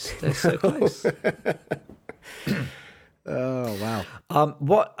twice. They're so close. Oh wow!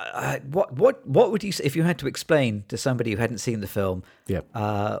 What would you say if you had to explain to somebody who hadn't seen the film? Yep.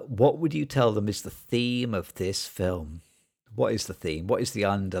 What would you tell them is the theme of this film? What is the theme? What is the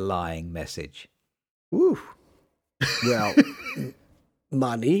underlying message? Ooh. Well,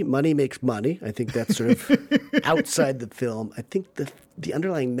 money makes money. I think that's sort of outside the film. I think the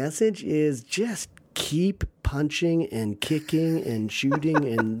underlying message is just keep punching and kicking and shooting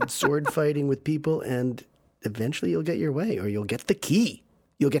and sword fighting with people, and eventually you'll get your way, or you'll get the key.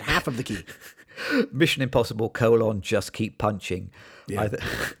 You'll get half of the key. Mission Impossible : just keep punching. Yeah.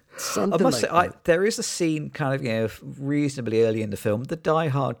 I must say, there is a scene kind of reasonably early in the film, the Die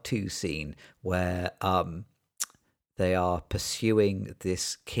Hard 2 scene, where they are pursuing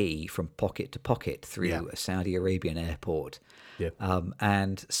this key from pocket to pocket through a Saudi Arabian airport. Yep.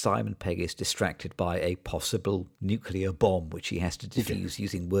 And Simon Pegg is distracted by a possible nuclear bomb, which he has to defuse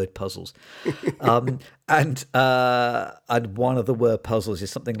using word puzzles. And one of the word puzzles is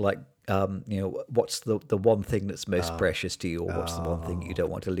something like, what's the one thing that's most precious to you, or what's the one thing you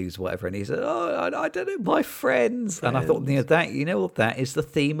don't want to lose, whatever. And he said, I don't know, my friends. And I thought, that is the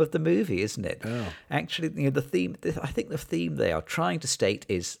theme of the movie, isn't it? Oh. Actually, the theme, I think the theme they are trying to state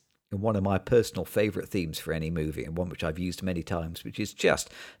is one of my personal favorite themes for any movie, and one which I've used many times, which is just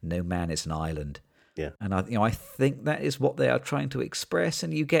no man is an island. Yeah. And I think that is what they are trying to express.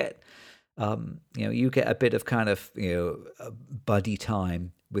 And you get, you get a bit of kind of, buddy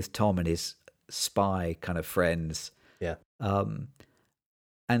time with Tom and his spy kind of friends. Yeah. And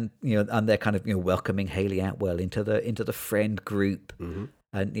and they're kind of welcoming Hayley Atwell into the friend group. Mm-hmm.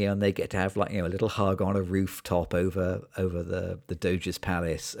 And and they get to have a little hug on a rooftop over the Doge's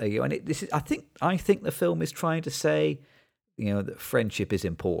palace. And this is I think the film is trying to say that friendship is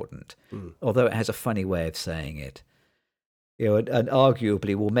important, although it has a funny way of saying it. And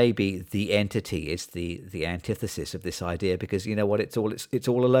arguably, well, maybe the entity is the antithesis of this idea, because it's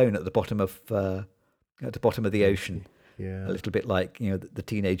all alone at the bottom of the ocean. Yeah, a little bit like the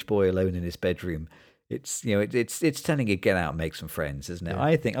teenage boy alone in his bedroom. It's it's telling you get out and make some friends, isn't it? Yeah.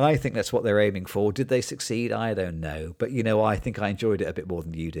 I think that's what they're aiming for. Did they succeed? I don't know, but I think I enjoyed it a bit more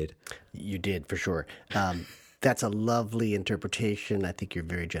than you did. You did, for sure. That's a lovely interpretation. I think you're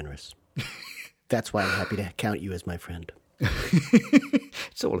very generous. That's why I'm happy to count you as my friend.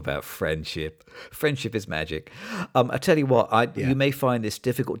 It's all about friendship. Friendship is magic. I tell you what, you may find this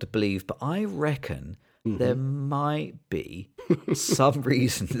difficult to believe, but I reckon there might be some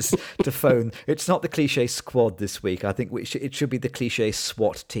reasons to phone. It's not the cliche squad this week. I think it should be the cliche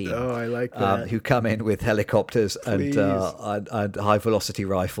SWAT team. Oh, I like that. Who come in with helicopters and high velocity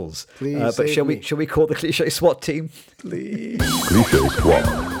rifles. Please, but shall we call the cliche SWAT team? Please. Cliche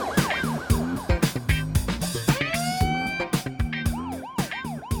SWAT.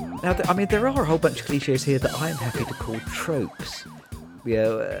 Now, there are a whole bunch of cliches here that I'm happy to call tropes.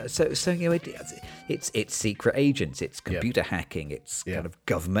 So it's secret agents, it's computer hacking, it's kind of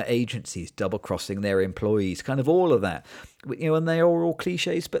government agencies double crossing their employees, kind of all of that. And they are all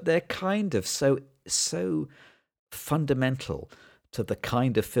cliches, but they're kind of so fundamental to the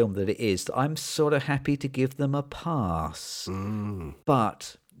kind of film that it is that I'm sort of happy to give them a pass.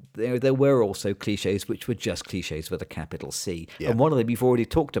 But there were also cliches which were just cliches with a capital C. And one of them you've already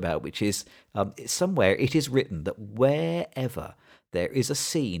talked about, which is somewhere it is written that wherever there is a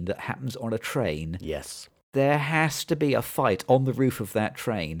scene that happens on a train, there has to be a fight on the roof of that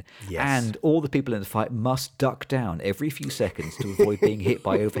train, and all the people in the fight must duck down every few seconds to avoid being hit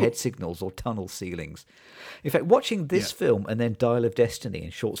by overhead signals or tunnel ceilings. In fact, watching this film and then Dial of Destiny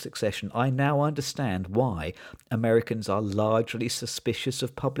in short succession, I now understand why Americans are largely suspicious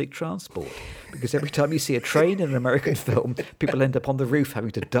of public transport. Because every time you see a train in an American film, people end up on the roof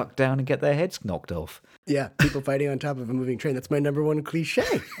having to duck down and get their heads knocked off. Yeah, people fighting on top of a moving train. That's my number one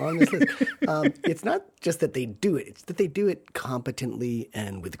cliche on this list. It's not just that they do it. It's that they do it competently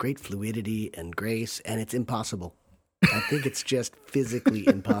and with great fluidity and grace, and it's impossible. I think it's just physically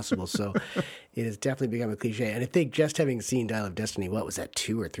impossible. So it has definitely become a cliche. And I think just having seen Dial of Destiny, what was that,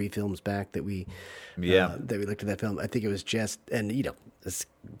 2 or 3 films back that we looked at that film? I think it was just, and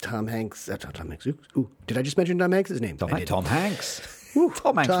Tom Hanks. Ooh, did I just mention Tom Hanks' name? Tom Hanks.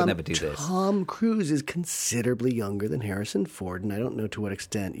 Tom Hanks would never do this. Tom Cruise is considerably younger than Harrison Ford, and I don't know to what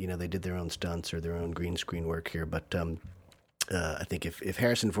extent they did their own stunts or their own green screen work here. But I think if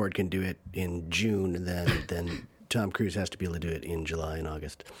Harrison Ford can do it in June, then Tom Cruise has to be able to do it in July and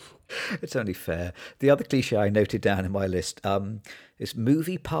August. It's only fair. The other cliche I noted down in my list is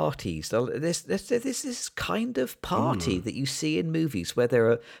movie parties. This kind of party that you see in movies where there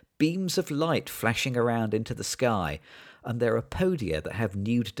are beams of light flashing around into the sky, and there are podia that have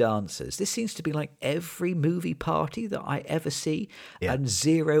nude dancers. This seems to be like every movie party that I ever see, and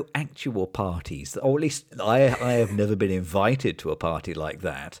zero actual parties. Or at least I have never been invited to a party like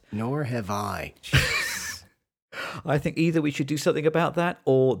that. Nor have I. I think either we should do something about that,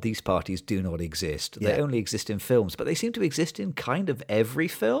 or these parties do not exist. They only exist in films, but they seem to exist in kind of every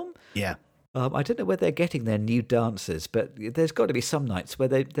film. Yeah. I don't know where they're getting their new dancers, but there's got to be some nights where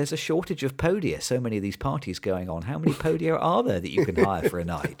there's a shortage of podia. So many of these parties going on. How many podia are there that you can hire for a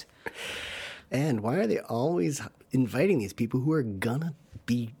night? And why are they always inviting these people who are gonna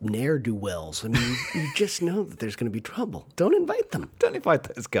be ne'er-do-wells? I mean, you just know that there's going to be trouble. Don't invite them. Don't invite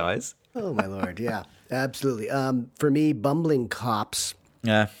those guys. Oh, my Lord. Yeah, absolutely. For me, bumbling cops.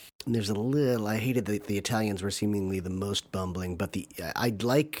 Yeah. There's a little. I hated that the Italians were seemingly the most bumbling, but I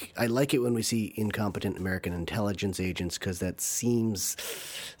like it when we see incompetent American intelligence agents, because that seems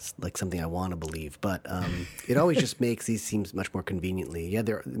like something I want to believe. But it always just makes these seems much more conveniently. Yeah,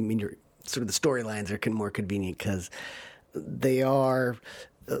 you're sort of the storylines are more convenient because they are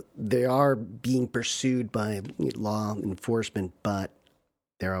being pursued by law enforcement, but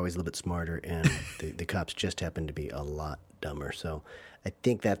they're always a little bit smarter, and the cops just happen to be a lot dumber. So I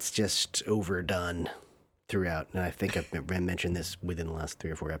think that's just overdone throughout. And I think I've mentioned this within the last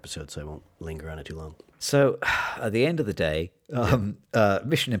 3 or 4 episodes, so I won't linger on it too long. So at the end of the day,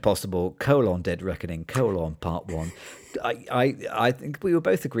 Mission Impossible, Dead Reckoning, Part 1. I think we were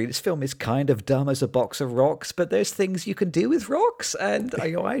both agreed this film is kind of dumb as a box of rocks, but there's things you can do with rocks, and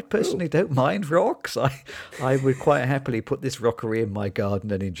I personally don't mind rocks. I would quite happily put this rockery in my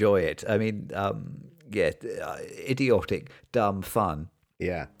garden and enjoy it. I mean, idiotic, dumb fun.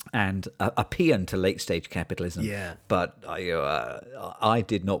 Yeah. And a paean to late-stage capitalism. Yeah. But I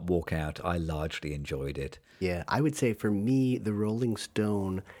did not walk out. I largely enjoyed it. Yeah, I would say for me, the Rolling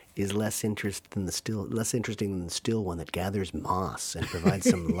Stone is less interesting than the still one that gathers moss and provides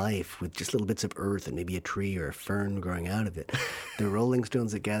some life with just little bits of earth and maybe a tree or a fern growing out of it. The Rolling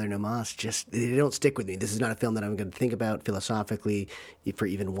Stones that gather no moss, they don't stick with me. This is not a film that I'm going to think about philosophically for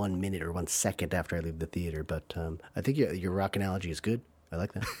even 1 minute or 1 second after I leave the theater. But I think your rock analogy is good. I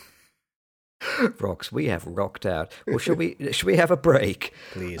like that. Rocks, we have rocked out. Well, should we have a break?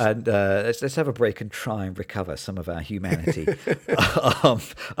 Please. And let's have a break and try and recover some of our humanity.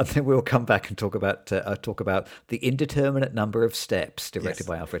 And then we'll come back and talk about The Indeterminate Number of Steps, directed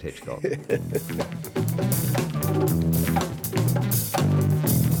by Alfred Hitchcock.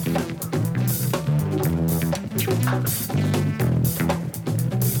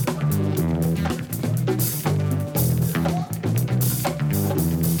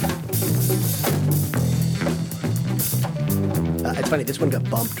 It's funny, this one got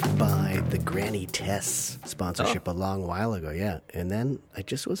bumped by the Granny Tess sponsorship a long while ago, yeah. And then I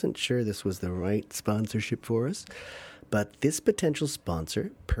just wasn't sure this was the right sponsorship for us. But this potential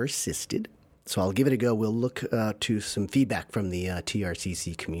sponsor persisted. So I'll give it a go. We'll look to some feedback from the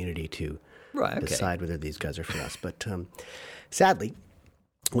TRCC community to decide whether these guys are for us. But sadly,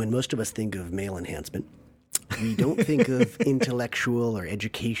 when most of us think of male enhancement, we don't think of intellectual or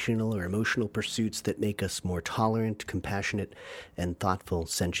educational or emotional pursuits that make us more tolerant, compassionate, and thoughtful,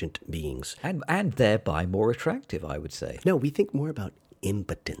 sentient beings. And thereby more attractive, I would say. No, we think more about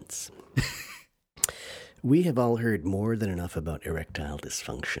impotence. We have all heard more than enough about erectile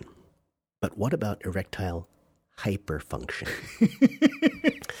dysfunction. But what about erectile hyperfunction?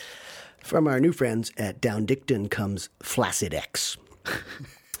 From our new friends at Down Dicton comes Flaccid X.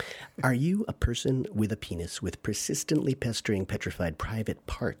 Are you a person with a penis with persistently pestering petrified private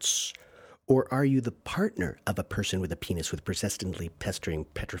parts? Or are you the partner of a person with a penis with persistently pestering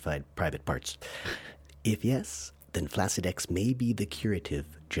petrified private parts? If yes, then Flaccid X may be the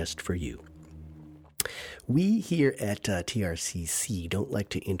curative just for you. We here at TRCC don't like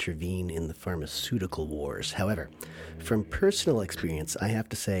to intervene in the pharmaceutical wars. However, from personal experience, I have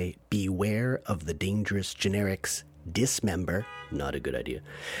to say, beware of the dangerous generics dismember, not a good idea,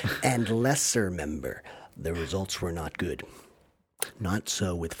 and lesser member. The results were not good. Not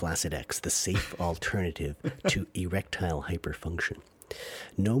so with Flaccid X, the safe alternative to erectile hyperfunction.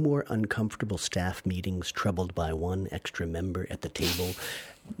 No more uncomfortable staff meetings troubled by one extra member at the table.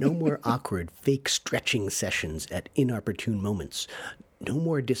 No more awkward fake stretching sessions at inopportune moments. No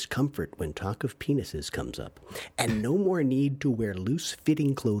more discomfort when talk of penises comes up. And no more need to wear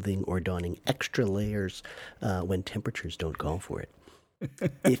loose-fitting clothing or donning extra layers when temperatures don't call for it.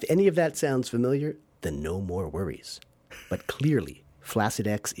 If any of that sounds familiar, then no more worries. But clearly, Flaccid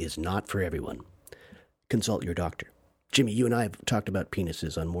X is not for everyone. Consult your doctor. Jimmy, you and I have talked about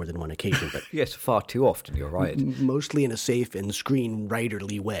penises on more than one occasion, but... Yes, far too often, you're right. Mostly in a safe and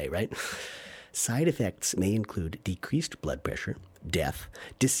screenwriterly way, right? Side effects may include decreased blood pressure, death,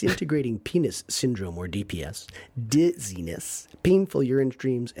 disintegrating penis syndrome or DPS, dizziness, painful urine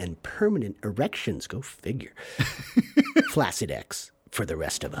streams, and permanent erections. Go figure. Flaccid X for the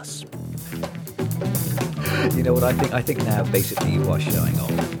rest of us. You know what I think? I think now basically you are showing off.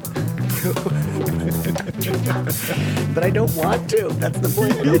 But I don't want to. That's the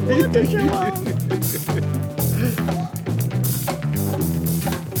point. I don't want to show off.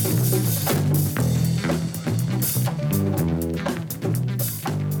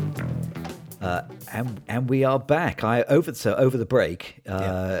 And we are back. Over the break,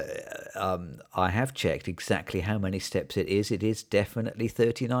 I have checked exactly how many steps it is. It is definitely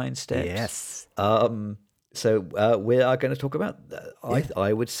 39 steps. Yes. So we are going to talk about,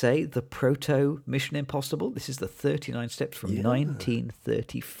 I would say, the proto Mission Impossible. This is the 39 steps from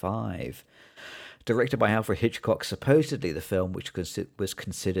 1935. Directed by Alfred Hitchcock, supposedly the film which was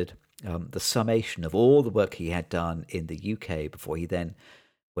considered the summation of all the work he had done in the UK before he then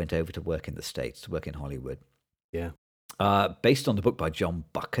went over to work in the States, to work in Hollywood. Yeah. Based on the book by John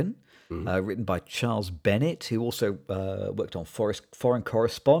Buchan, written by Charles Bennett, who also worked on Foreign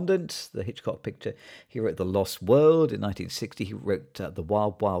Correspondent, the Hitchcock picture. He wrote The Lost World in 1960. He wrote the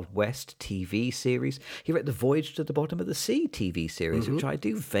Wild Wild West TV series. He wrote The Voyage to the Bottom of the Sea TV series, which I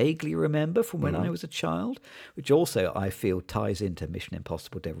do vaguely remember from when I was a child, which also I feel ties into Mission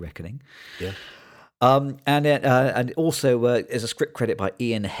Impossible: Dead Reckoning. Yeah. And also there's a script credit by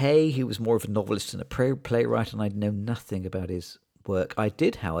Ian Hay. He was more of a novelist and a playwright, and I know nothing about his work. I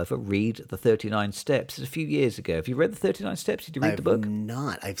did, however, read The 39 Steps a few years ago. Have you read The 39 Steps? Did you read the book? I've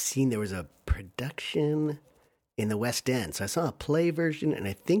not. I've seen there was a production in the West End. So I saw a play version, and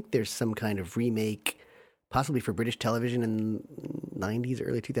I think there's some kind of remake, possibly for British television in the 90s,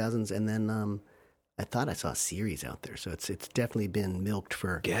 early 2000s, and then I thought I saw a series out there. So it's definitely been milked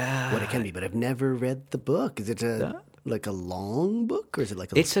for what it can be, but I've never read the book. Is it like a long book, or is it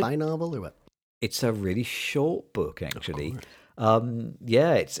like a spy novel, or what? It's a really short book, actually.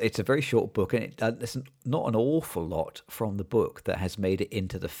 It's a very short book, and there's not an awful lot from the book that has made it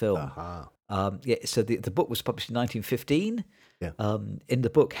into the film. So the book was published in 1915. Yeah. In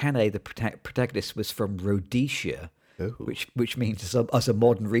the book, Hannay, the protagonist, was from Rhodesia, which means as a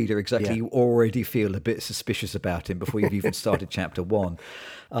modern reader, you already feel a bit suspicious about him before you've even started chapter 1.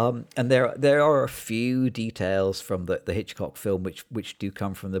 And there are a few details from the Hitchcock film which do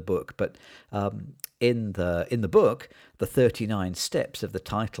come from the book, but in the book, the 39 steps of the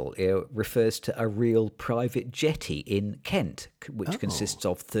title refers to a real private jetty in Kent, which consists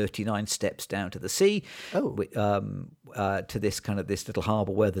of 39 steps down to the sea, to this little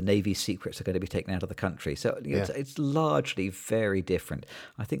harbour where the Navy's secrets are going to be taken out of the country. So it's largely very different.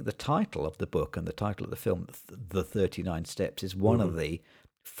 I think the title of the book and the title of the film, The 39 Steps, is one of the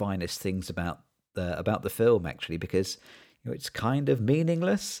finest things about the film, actually, because it's kind of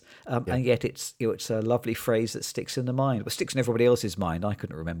meaningless, and yet it's it's a lovely phrase that sticks in the mind. It sticks in everybody else's mind. I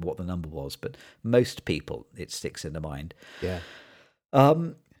couldn't remember what the number was, but most people it sticks in the mind. Yeah.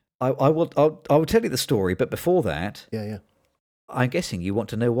 I will tell you the story, but before that, Yeah. I'm guessing you want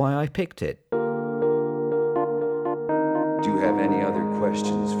to know why I picked it. Do you have any other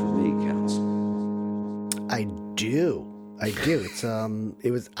questions for me, Counselor? I do. I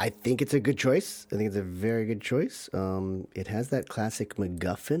think it's a good choice. I think it's a very good choice. It has that classic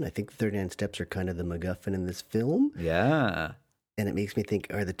MacGuffin. I think 39 Steps are kind of the MacGuffin in this film. Yeah. And it makes me think,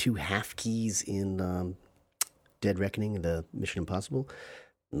 are the two half keys in Dead Reckoning, the Mission Impossible,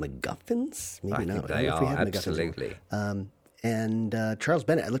 MacGuffins? Maybe I not. think I they don't know if we are, have MacGuffins absolutely. And Charles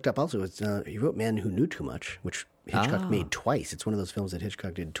Bennett, I looked up also, he wrote Man Who Knew Too Much, which Hitchcock made twice. It's one of those films that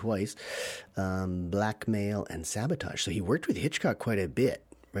Hitchcock did twice, Blackmail and Sabotage. So he worked with Hitchcock quite a bit,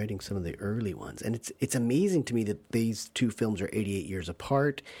 writing some of the early ones. And it's amazing to me that these two films are 88 years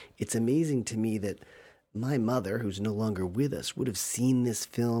apart. It's amazing to me that my mother, who's no longer with us, would have seen this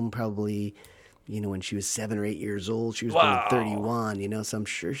film probably, when she was 7 or 8 years old. She was born in 31, so I'm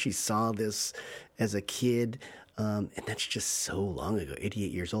sure she saw this as a kid. And that's just so long ago,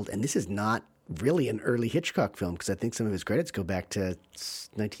 88 years old. And this is not really an early Hitchcock film, because I think some of his credits go back to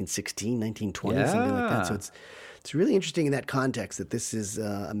 1916, 1920, something like that. So it's really interesting in that context that this is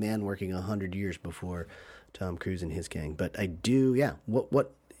a man working 100 years before Tom Cruise and his gang. But I do,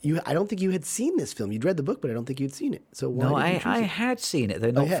 I don't think you had seen this film. You'd read the book, but I don't think you'd seen it. So why No, did you choose I it? had seen it,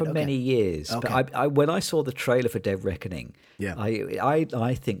 though not for many years. Okay. But I when I saw the trailer for Dead Reckoning, Yeah.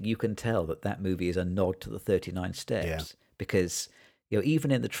 I think you can tell that movie is a nod to the 39 Steps, because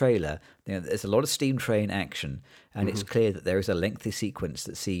even in the trailer, there's a lot of steam train action, and it's clear that there is a lengthy sequence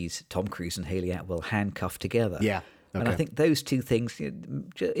that sees Tom Cruise and Hayley Atwell handcuffed together. Yeah. And I think those two things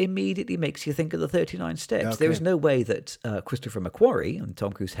immediately makes you think of the 39 Steps. Okay. There is no way that Christopher McQuarrie and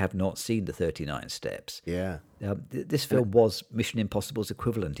Tom Cruise have not seen the 39 Steps. Yeah. This film was Mission Impossible's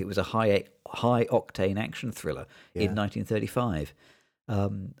equivalent. It was a high octane action thriller in 1935.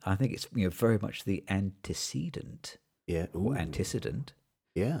 I think it's very much the antecedent or antecedent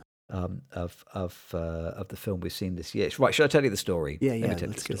of the film we've seen this year. Right, should I tell you the story? Yeah, Let me tell you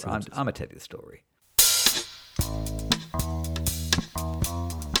let's the get story. I'm going to tell you the story.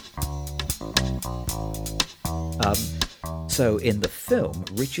 So in the film,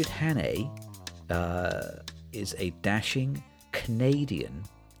 Richard Hannay is a dashing Canadian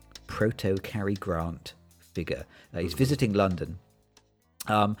proto-Cary Grant figure. He's visiting London,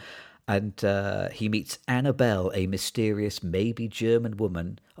 and he meets Annabelle, a mysterious, maybe German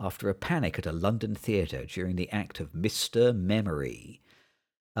woman, after a panic at a London theatre during the act of Mr. Memory.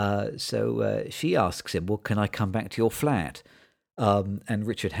 So she asks him, well, can I come back to your flat? And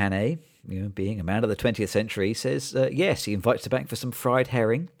Richard Hannay, being a man of the 20th century, says yes. He invites her back for some fried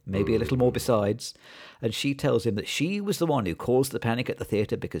herring, maybe a little more besides. And she tells him that she was the one who caused the panic at the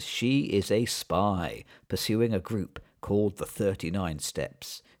theatre because she is a spy pursuing a group called the 39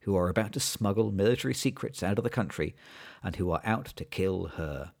 Steps, who are about to smuggle military secrets out of the country and who are out to kill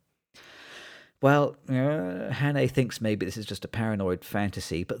her. Well, Hannay thinks maybe this is just a paranoid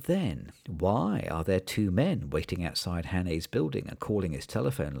fantasy, but then, why are there two men waiting outside Hannay's building and calling his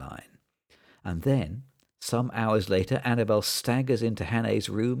telephone line? And then, some hours later, Annabelle staggers into Hannay's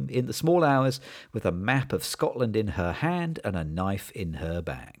room in the small hours with a map of Scotland in her hand and a knife in her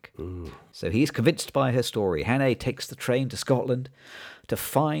bag. So he's convinced by her story. Hannay takes the train to Scotland to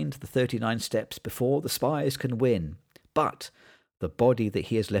find the 39 Steps before the spies can win. But the body that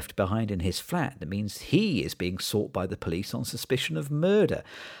he has left behind in his flat, that means he is being sought by the police on suspicion of murder.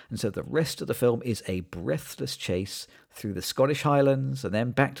 And so the rest of the film is a breathless chase through the Scottish Highlands and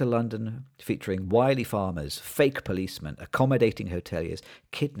then back to London, featuring wily farmers, fake policemen, accommodating hoteliers,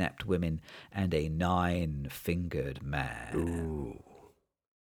 kidnapped women, and a 9-fingered man. Ooh.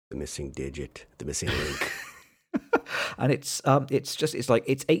 The missing digit, the missing link. And it's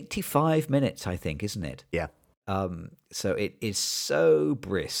 85 minutes, I think, isn't it? Yeah. So it is so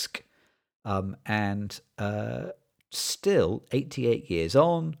brisk, and still 88 years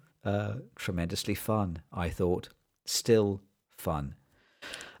on, tremendously fun, I thought. Still fun.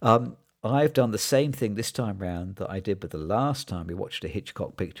 I've done the same thing this time round that I did with the last time we watched a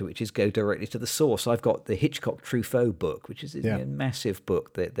Hitchcock picture, which is go directly to the source. I've got the Hitchcock Truffaut book, which is a massive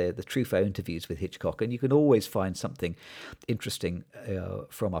book. The Truffaut interviews with Hitchcock, and you can always find something interesting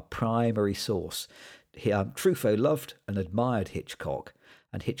from a primary source. Truffaut loved and admired Hitchcock,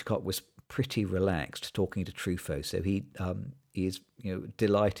 and Hitchcock was pretty relaxed talking to Truffaut, so he is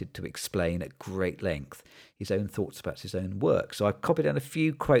delighted to explain at great length his own thoughts about his own work. So I copied down a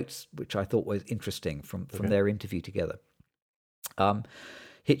few quotes which I thought was interesting from their interview together.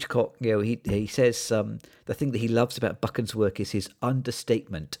 Hitchcock, he says the thing that he loves about Buchan's work is his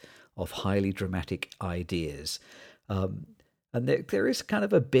understatement of highly dramatic ideas. And there is kind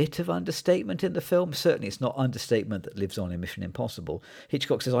of a bit of understatement in the film. Certainly it's not understatement that lives on in Mission Impossible.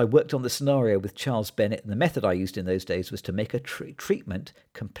 Hitchcock says, I worked on the scenario with Charles Bennett, and the method I used in those days was to make a treatment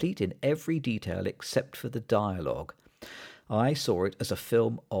complete in every detail except for the dialogue. I saw it as a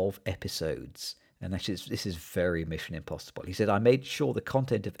film of episodes. And this is very Mission Impossible. He said, I made sure the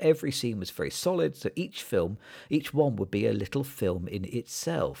content of every scene was very solid, so each one would be a little film in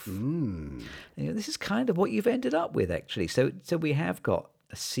itself. And, this is kind of what you've ended up with, actually. So we have got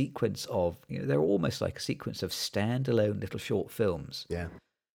a sequence of, they're almost like a sequence of standalone little short films. Yeah.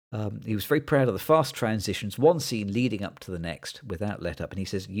 He was very proud of the fast transitions, one scene leading up to the next without let up. And he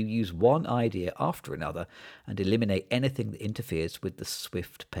says, you use one idea after another and eliminate anything that interferes with the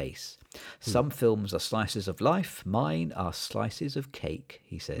swift pace. Some films are slices of life. Mine are slices of cake,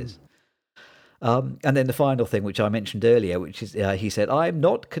 he says. And then the final thing, which I mentioned earlier, which is, he said, I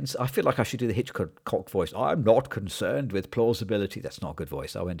feel like I should do the Hitchcock voice. I'm not concerned with plausibility. That's not a good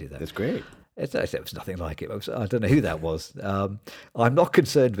voice. I won't do that. That's great. It was nothing like it. I don't know who that was. I'm not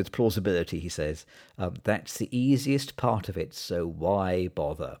concerned with plausibility, he says. That's the easiest part of it, so why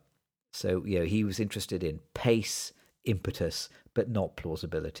bother? So, he was interested in pace, impetus, but not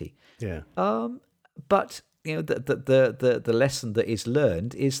plausibility. Yeah. But, the lesson that is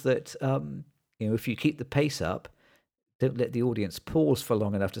learned is that, if you keep the pace up, don't let the audience pause for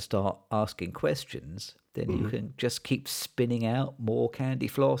long enough to start asking questions, then you can just keep spinning out more candy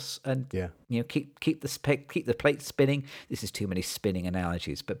floss and keep the plate spinning. This is too many spinning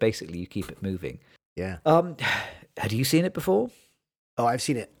analogies, but basically you keep it moving. Yeah. Had you seen it before? Oh, I've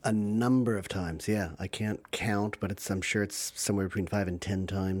seen it a number of times. Yeah, I can't count, but I'm sure it's somewhere between 5 and 10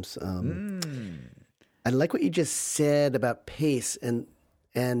 times. I like what you just said about pace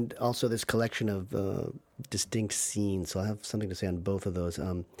and also this collection of distinct scenes. So I have something to say on both of those.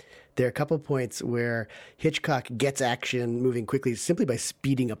 There are a couple of points where Hitchcock gets action moving quickly simply by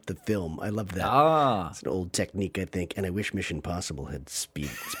speeding up the film. I love that. It's an old technique, I think, and I wish Mission Impossible had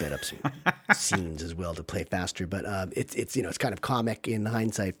sped up some scenes as well to play faster. But it's kind of comic in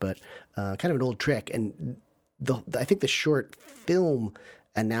hindsight, but kind of an old trick. And I think the short film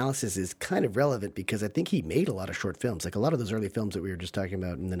analysis is kind of relevant because I think he made a lot of short films. Like a lot of those early films that we were just talking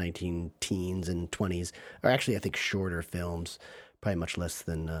about in the 19-teens and 20s are actually, I think, shorter films, probably much less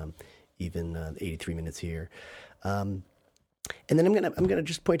than even 83 minutes here. And then I'm gonna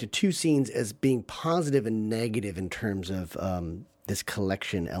just point to two scenes as being positive and negative in terms of this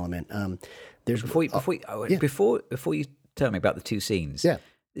collection element. Before you tell me about the two scenes, it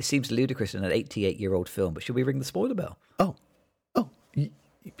seems ludicrous in an 88-year-old film, but should we ring the spoiler bell?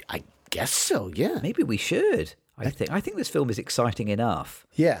 I guess so. Yeah, maybe we should. I think this film is exciting enough.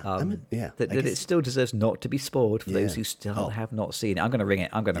 Yeah, that it still deserves not to be spoiled for those who still have not seen it. I'm going to ring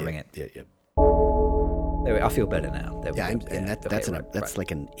it. Yeah. There, I feel better now. That's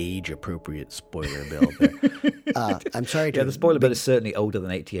like an age-appropriate spoiler bill. There. I'm sorry. The spoiler bill is certainly older than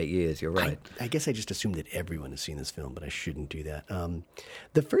 88 years. You're right. I guess I just assumed that everyone has seen this film, but I shouldn't do that.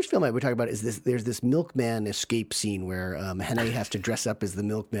 The first film I would talk about is this. There's this milkman escape scene where Hannay has to dress up as the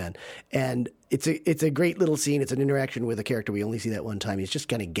milkman, and it's a great little scene. It's an interaction with a character we only see that one time. He's just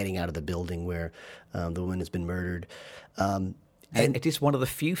kind of getting out of the building where the woman has been murdered. And it is one of the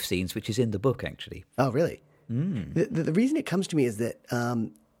few scenes which is in the book, actually. Oh, really? The reason it comes to me is that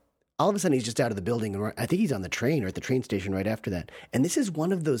all of a sudden he's just out of the building. And I think he's on the train or at the train station right after that. And this is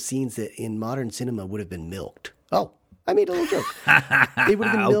one of those scenes that in modern cinema would have been milked. Oh, I made a little joke. They would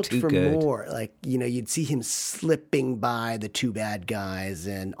have been milked for more. Like, you'd see him slipping by the two bad guys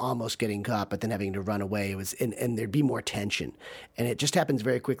and almost getting caught, but then having to run away. And there'd be more tension. And it just happens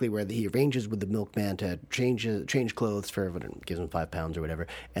very quickly where he arranges with the milkman to change clothes for gives him £5 or whatever,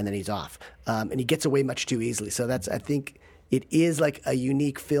 and then he's off. And he gets away much too easily. So I think it is like a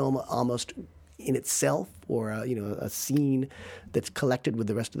unique film almost in itself, or a scene that's collected with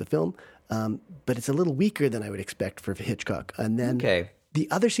the rest of the film. But it's a little weaker than I would expect for Hitchcock. And then the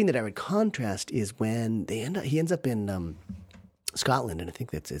other scene that I would contrast is when he ends up in Scotland, and I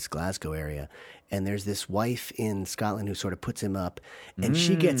think it's Glasgow area. And there's this wife in Scotland who sort of puts him up, and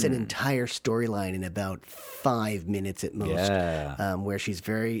she gets an entire storyline in about 5 minutes at most, where she's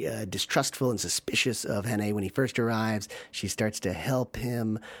very distrustful and suspicious of Hannay when he first arrives. She starts to help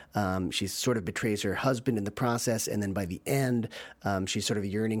him. She sort of betrays her husband in the process, and then by the end, she's sort of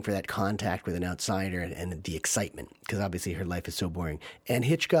yearning for that contact with an outsider and the excitement, because obviously her life is so boring. And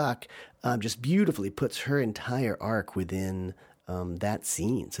Hitchcock just beautifully puts her entire arc within that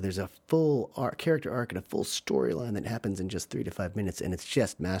scene. So there's a full arc. character arc and a full storyline that happens in just 3 to 5 minutes, and it's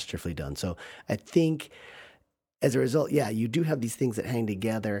just masterfully done. So I think as a result, yeah, you do have these things that hang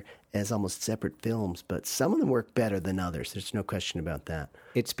together as almost separate films, but some of them work better than others. There's no question about that.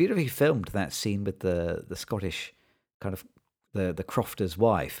 It's beautifully filmed, that scene with the Scottish kind of the crofter's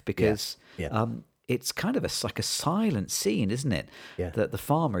wife, because it's kind of like a silent scene, isn't it? Yeah. That the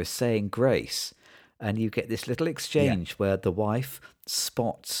farmer is saying grace, and you get this little exchange where the wife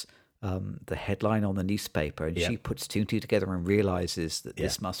spots the headline on the newspaper, and she puts two and two together and realizes that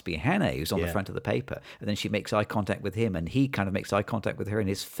this must be Hannah, who's on the front of the paper. And then she makes eye contact with him, and he kind of makes eye contact with her, and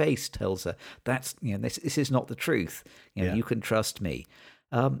his face tells her that's this is not the truth. You can trust me.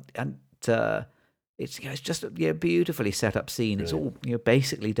 It's just a beautifully set up scene. It's all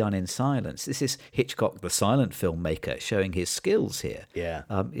basically done in silence. This is Hitchcock, the silent filmmaker, showing his skills here. Yeah,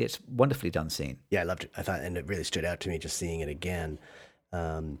 it's wonderfully done scene. Yeah, I loved it. I thought, and it really stood out to me just seeing it again.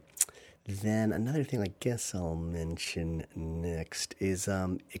 Then another thing I guess I'll mention next is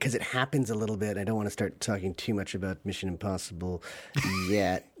because it happens a little bit. I don't want to start talking too much about Mission Impossible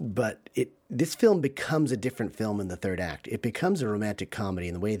yet, but this film becomes a different film in the third act. It becomes a romantic comedy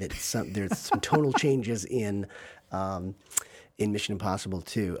in the way that there's some tonal changes in Mission Impossible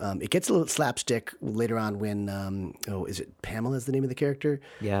 2. It gets a little slapstick later on when, is it Pamela's the name of the character?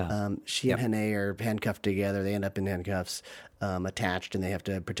 Yeah. She and Hannah are handcuffed together. They end up in handcuffs, attached, and they have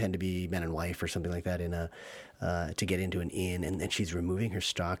to pretend to be man and wife or something like that to get into an inn. And then she's removing her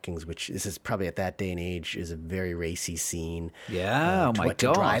stockings, which this is probably at that day and age is a very racy scene. Yeah, oh my God.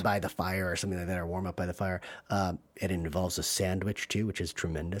 To dry by the fire or something like that, or warm up by the fire. It involves a sandwich too, which is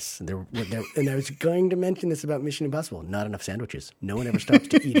tremendous. And I was going to mention this about Mission Impossible. Not enough sandwiches. No one ever stops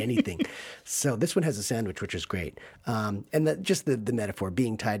to eat anything. So this one has a sandwich, which is great. And the metaphor,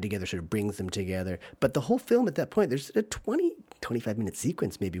 being tied together, sort of brings them together. But the whole film at that point, there's a 25-minute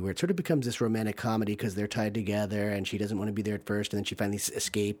sequence maybe where it sort of becomes this romantic comedy because they're tied together and she doesn't want to be there at first, and then she finally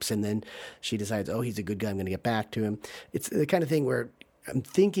escapes, and then she decides, oh, he's a good guy, I'm going to get back to him. It's the kind of thing where I'm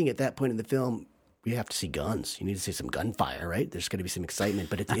thinking at that point in the film, you have to see guns. You need to see some gunfire, right? There's going to be some excitement,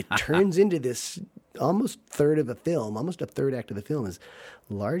 but it turns into this almost third of the film, almost a third act of the film is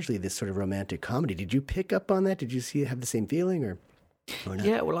largely this sort of romantic comedy. Did you pick up on that? Did you have the same feeling or not?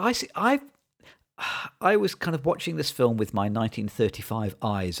 Yeah, well, I was kind of watching this film with my 1935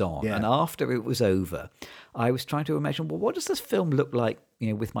 eyes on, and after it was over, I was trying to imagine, well, what does this film look like,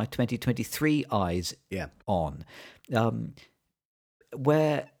 with my 2023 eyes on?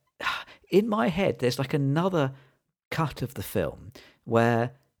 Where in my head, there's like another cut of the film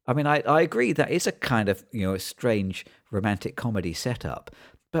where, I agree that is a kind of, a strange romantic comedy setup,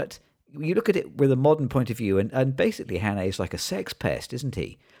 but you look at it with a modern point of view, and basically Hannah is like a sex pest, isn't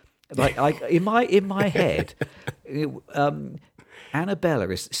he? Like in my head,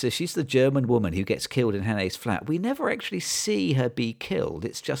 Annabella she's the German woman who gets killed in Hannah's flat. We never actually see her be killed.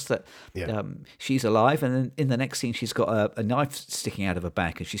 It's just that she's alive, and then in the next scene she's got a knife sticking out of her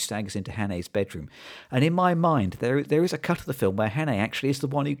back, and she staggers into Hannah's bedroom. And in my mind, there is a cut of the film where Hannah actually is the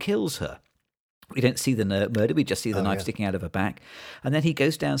one who kills her. We don't see the murder, we just see the knife sticking out of her back. And then he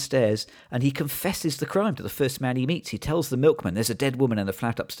goes downstairs and he confesses the crime to the first man he meets. He tells the milkman there's a dead woman in the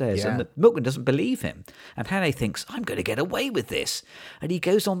flat upstairs, and the milkman doesn't believe him. And Hannah thinks, I'm going to get away with this. And he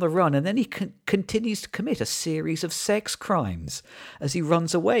goes on the run, and then he continues to commit a series of sex crimes. As he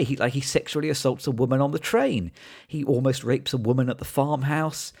runs away, he sexually assaults a woman on the train. He almost rapes a woman at the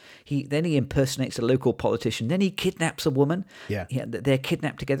farmhouse. Then he impersonates a local politician. Then he kidnaps a woman. They're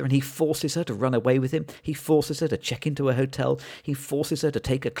kidnapped together, and he forces her to run away with him. He forces her to check into a hotel. He forces her to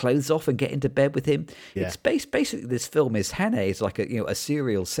take her clothes off and get into bed with him. It's basically, this film is Hannah is like a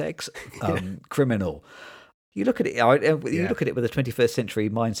serial sex criminal. You look at it. You look at it with a 21st century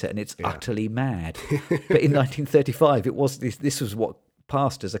mindset, and it's utterly mad. But in 1935, it was this was what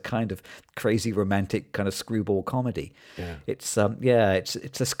passed as a kind of crazy romantic kind of screwball comedy. It's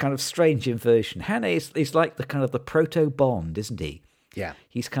this kind of strange inversion. Hannah is like the kind of the proto Bond, isn't he? Yeah.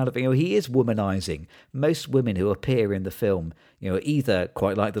 He's kind of, he is womanizing. Most women who appear in the film, either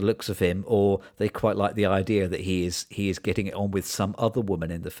quite like the looks of him, or they quite like the idea that he is getting it on with some other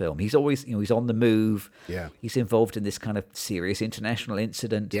woman in the film. He's always, he's on the move. Yeah. He's involved in this kind of serious international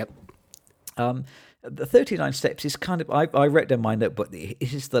incident. Yep. The 39 Steps is kind of, I wrote down my notebook, it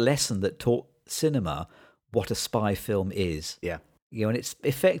is the lesson that taught cinema what a spy film is. Yeah. And it's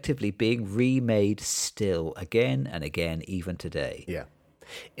effectively being remade still again and again, even today. Yeah.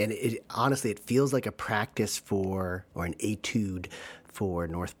 And honestly, it feels like a practice or an etude for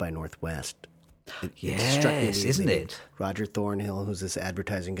North by Northwest. It struck me Yes, isn't immediately. it? Roger Thornhill, who's this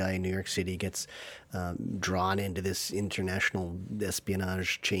advertising guy in New York City, gets drawn into this international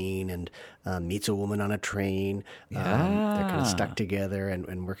espionage chain and meets a woman on a train. They're kind of stuck together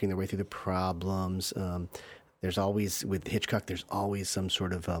and working their way through the problems. There's always, with Hitchcock, there's always some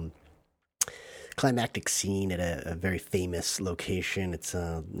sort of climactic scene at a very famous location. It's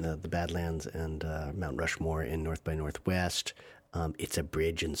the Badlands and Mount Rushmore in North by Northwest. It's a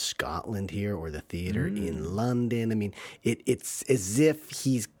bridge in Scotland here, or the theater in London. I mean, it's as if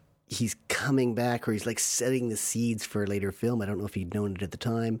he's coming back, or he's like setting the seeds for a later film. I don't know if he'd known it at the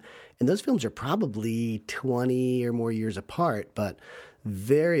time. And those films are probably 20 or more years apart, but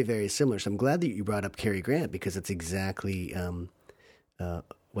very, very similar. So I'm glad that you brought up Cary Grant, because it's exactly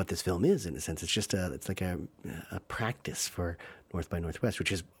what this film is, in a sense. It's just it's like a practice for North by Northwest,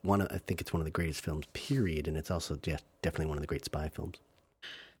 which is I think it's one of the greatest films, period. And it's also definitely one of the great spy films.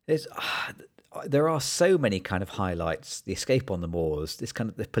 There are so many kind of highlights: the escape on the moors, this kind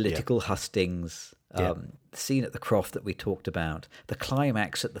of the political hustings, the scene at the Croft that we talked about, the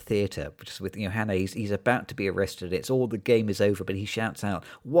climax at the theatre, which is with Hannah. He's about to be arrested. It's all, the game is over, but he shouts out,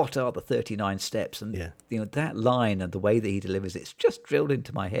 "What are the 39 steps?" And that line and the way that he delivers it's just drilled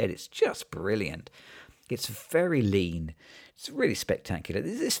into my head. It's just brilliant. It's very lean. It's really spectacular.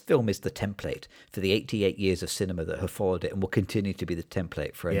 This film is the template for the 88 years of cinema that have followed it, and will continue to be the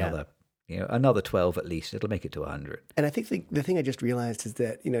template for another 12 at least. It'll make it to 100. And I think the thing I just realized is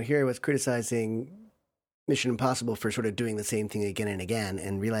that, here I was criticizing Mission Impossible for sort of doing the same thing again and again,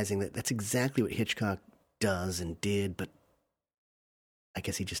 and realizing that that's exactly what Hitchcock does and did, but I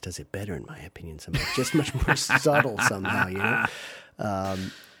guess he just does it better, in my opinion, somehow. Just much more subtle somehow,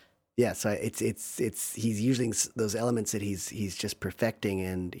 So it's he's using those elements that he's just perfecting,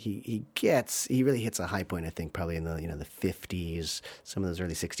 and he really hits a high point, I think, probably in the the 50s, some of those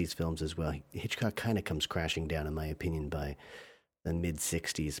early 60s films as well. Hitchcock kind of comes crashing down, in my opinion, by the mid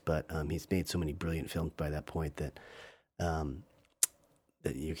 60s, but he's made so many brilliant films by that point that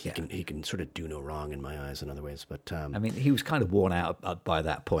he can sort of do no wrong in my eyes in other ways. But I mean, he was kind of worn out by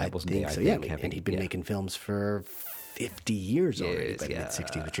that point, wasn't he? I think, and he'd been making films for 50 years already by the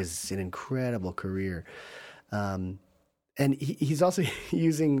mid-60s, which is an incredible career. And he's also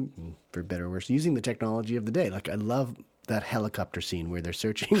using, for better or worse, using the technology of the day. Like, I love that helicopter scene where they're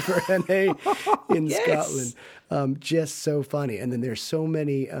searching for NA in Scotland. Just so funny. And then there's so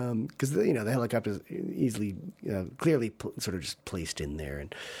many, because the helicopter is easily, clearly sort of just placed in there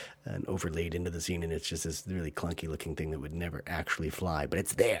and overlaid into the scene, and it's just this really clunky looking thing that would never actually fly, but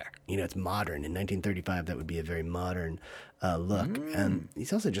it's there. It's modern. In 1935, that would be a very modern look. And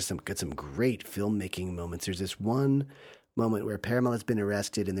he's also just got some great filmmaking moments. There's this one moment where Pamela's been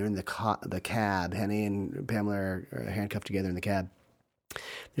arrested, and they're in the cab. Hannah and Pamela are handcuffed together in the cab.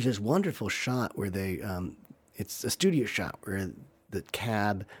 There's this wonderful shot where it's a studio shot where the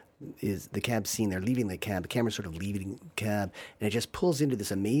cab scene. They're leaving the cab. The camera's sort of leaving the cab, and it just pulls into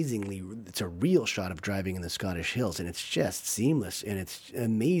this it's a real shot of driving in the Scottish hills, and it's just seamless, and it's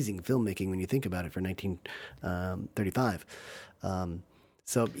amazing filmmaking when you think about it for 1935.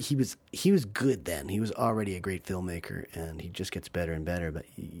 So he was good then. He was already a great filmmaker, and he just gets better and better. But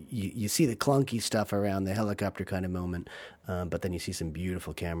you see the clunky stuff around the helicopter kind of moment, but then you see some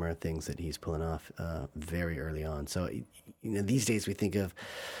beautiful camera things that he's pulling off very early on. So these days we think of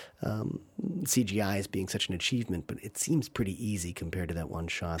CGI as being such an achievement, but it seems pretty easy compared to that one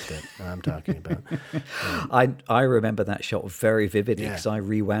shot that I'm talking about. I remember that shot very vividly, because I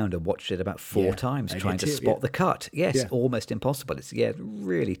rewound and watched it about 4 times trying to spot the cut. Yes, almost impossible. It's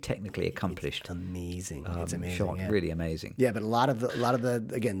really technically accomplished. It's amazing. It's amazing. Shot, really amazing. Yeah, but a lot of the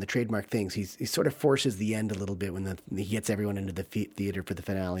again, the trademark things, he sort of forces the end a little bit when he gets everyone into the theater for the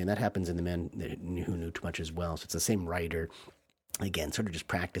finale, and that happens in The Man Who Knew Too Much as well. So it's the same writer. Again, sort of just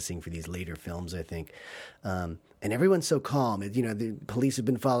practicing for these later films, I think. And everyone's so calm. The police have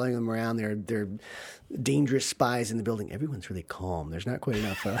been following them around. They're dangerous spies in the building. Everyone's really calm. There's not quite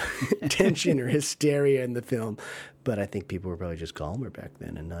enough tension or hysteria in the film. But I think people were probably just calmer back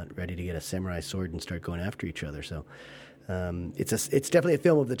then and not ready to get a samurai sword and start going after each other. So it's definitely a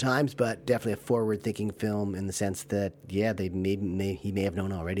film of the times, but definitely a forward-thinking film in the sense that, he may have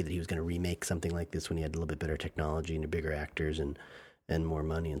known already that he was going to remake something like this when he had a little bit better technology and bigger actors and more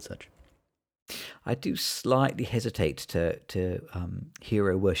money and such. I do slightly hesitate to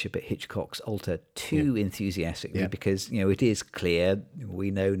hero worship at Hitchcock's altar too enthusiastically, because it is clear,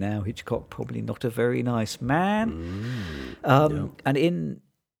 we know now, Hitchcock probably not a very nice man. And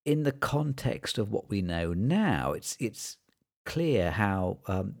in the context of what we know now, it's clear how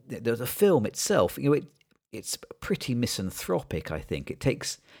the film itself, it's pretty misanthropic. I think it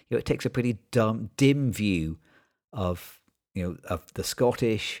takes a pretty dim view of of the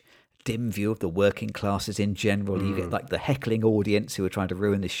Scottish, dim view of the working classes in general. You get like the heckling audience who are trying to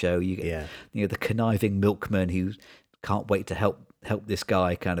ruin the show. You get the conniving milkman who can't wait to help this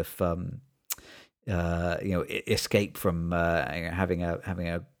guy kind of escape from having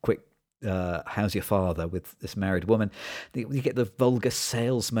a quick how's your father with this married woman. You get the vulgar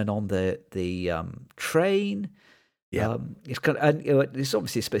salesman on the train. Yeah, it's kind of, and it's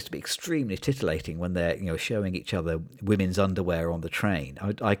obviously supposed to be extremely tittillating when they're showing each other women's underwear on the train.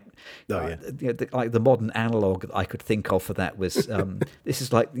 Like the modern analog that I could think of for that was this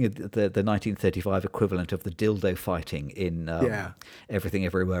is like the 1935 equivalent of the dildo fighting in Everything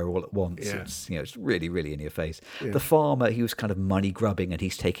Everywhere All at Once. Yeah. It's really, really in your face. The farmer, he was kind of money grubbing, and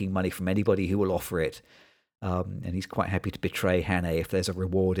he's taking money from anybody who will offer it, and he's quite happy to betray Hannay if there's a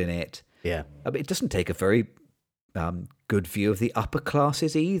reward in it. Yeah, it doesn't take a very good view of the upper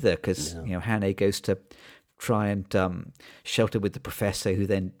classes either, because Hannay goes to try and shelter with the professor, who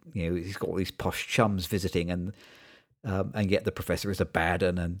then he's got all these posh chums visiting, and yet the professor is a bad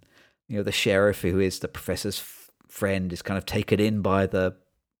un, and the sheriff, who is the professor's friend, is kind of taken in by the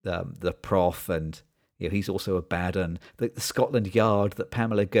prof, and he's also a bad un. The Scotland Yard that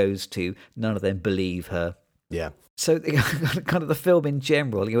Pamela goes to, none of them believe her. yeah. So kind of the film in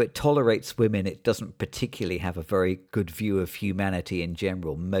general, it tolerates women. It doesn't particularly have a very good view of humanity in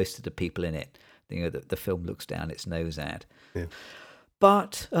general. Most of the people in it, the film looks down its nose at. Yeah.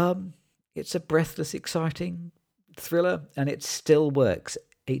 But it's a breathless, exciting thriller, and it still works.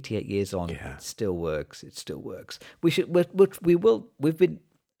 88 years on, it still works. It still works. We've been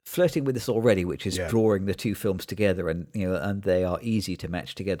flirting with this already, which is drawing the two films together, and and they are easy to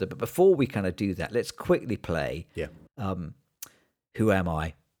match together. But before we kind of do that, let's quickly play Who Am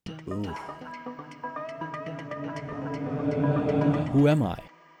I? Ooh. Who am I?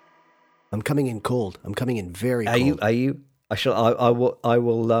 I'm coming in cold. I'm coming in very cold. Are you? I will.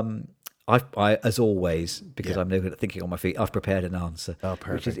 I as always, because I'm no good at thinking on my feet, I've prepared an answer. Oh,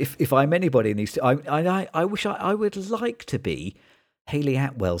 perfect. Which is, if I'm anybody who needs to, I wish I would like to be Hayley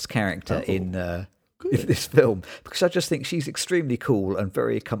Atwell's character in this film, because I just think she's extremely cool and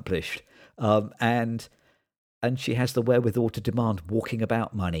very accomplished, and she has the wherewithal to demand walking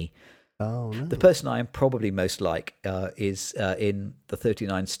about money. Oh, no. The person I am probably most like is in the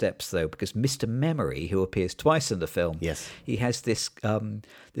 39 Steps, though, because Mr. Memory, who appears twice in the film, he has this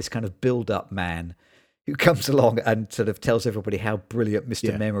this kind of build-up man who comes along and sort of tells everybody how brilliant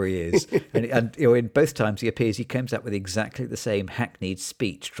Mr. Memory is. and in both times he appears, he comes up with exactly the same hackneyed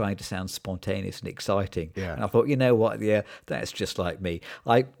speech, trying to sound spontaneous and exciting. Yeah. And I thought, you know what? Yeah, that's just like me.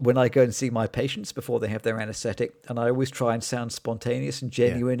 When I go and see my patients before they have their anaesthetic, and I always try and sound spontaneous and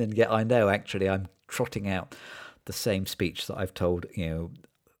genuine, and yet I know actually I'm trotting out the same speech that I've told,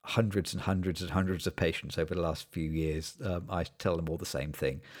 hundreds and hundreds and hundreds of patients over the last few years. I tell them all the same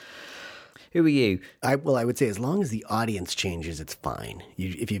thing. Who are you? I would say as long as the audience changes, it's fine.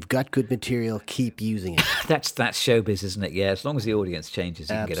 If you've got good material, keep using it. That's showbiz, isn't it? Yeah, as long as the audience changes,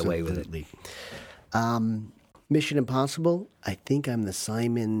 you can get away with it. Mission Impossible, I think I'm the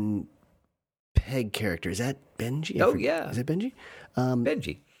Simon Pegg character. Is that Benji? Yeah. Is it Benji?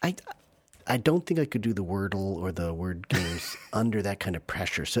 Benji. I don't think I could do the Wordle or the word games under that kind of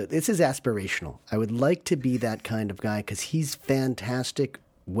pressure. So this is aspirational. I would like to be that kind of guy because he's fantastic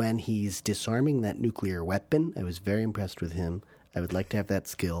when he's disarming that nuclear weapon. I was very impressed with him. I would like to have that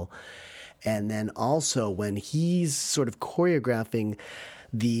skill. And then also when he's sort of choreographing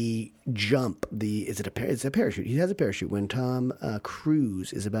the jump, it's a parachute. He has a parachute. When Tom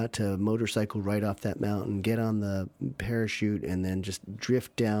Cruise is about to motorcycle right off that mountain, get on the parachute, and then just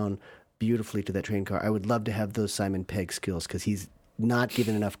drift down beautifully to that train car. I would love to have those Simon Pegg skills because he's not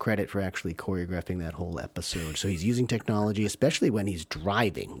given enough credit for actually choreographing that whole episode. So he's using technology, especially when he's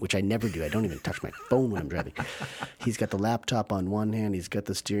driving, which I never do. I don't even touch my phone when I'm driving. He's got the laptop on one hand, he's got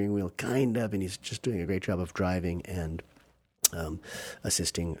the steering wheel kind of, and he's just doing a great job of driving and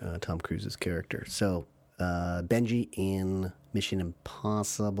assisting Tom Cruise's character. So Benji in Mission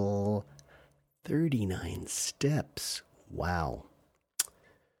Impossible, 39 Steps. Wow.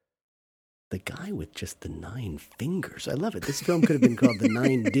 The guy with just the 9 fingers. I love it. This film could have been called The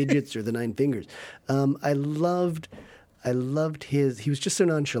 9 Digits or The 9 Fingers. I loved his. He was just so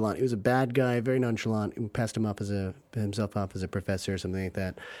nonchalant. He was a bad guy, very nonchalant. He passed himself off as a professor or something like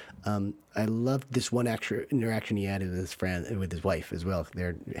that. I loved this one interaction he had with his wife as well.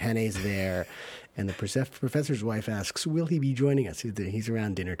 Hannay's there, and the professor's wife asks, "Will he be joining us?" He's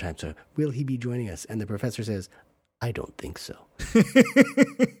around dinner time, so will he be joining us? And the professor says, I don't think so.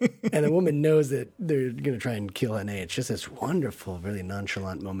 And the woman knows that they're going to try and kill Hannay. It's just this wonderful, really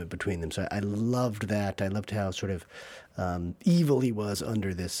nonchalant moment between them. So I loved that. I loved how sort of evil he was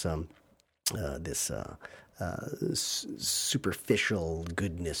under this superficial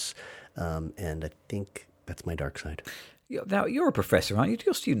goodness. And I think that's my dark side. Now, you're a professor, aren't you? Do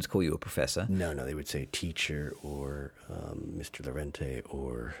your students call you a professor? No, they would say teacher or Mr. Lorente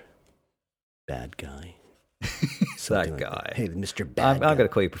or bad guy. That guy. Hey, Mr. Bad Guy. I'm going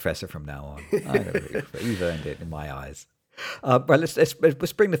to call you professor from now on. I know you've earned it in my eyes. Right,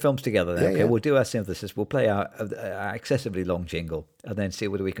 let's bring the films together then. Okay, we'll do our synthesis. We'll play our excessively long jingle and then see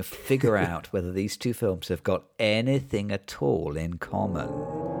whether we can figure out whether these two films have got anything at all in common.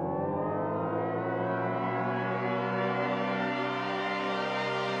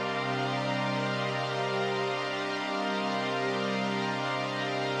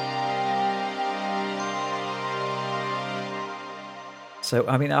 So,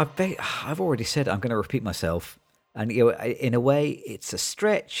 I mean, I've already said I'm going to repeat myself, and in a way, it's a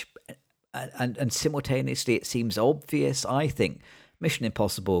stretch, and simultaneously, it seems obvious. I think Mission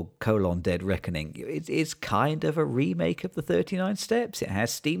Impossible: Dead Reckoning is kind of a remake of the 39 Steps. It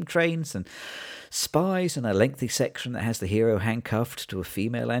has steam trains and spies and a lengthy section that has the hero handcuffed to a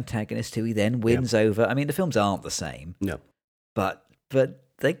female antagonist who he then wins over. I mean, the films aren't the same. No, but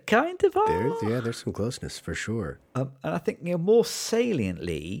they kind of are. There's some closeness for sure. And I think more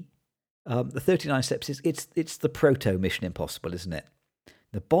saliently, the 39 Steps it's the proto Mission Impossible, isn't it?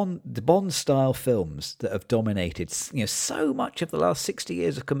 The Bond style films that have dominated so much of the last 60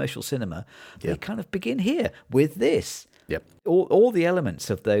 years of commercial cinema, they kind of begin here with this. Yep. All the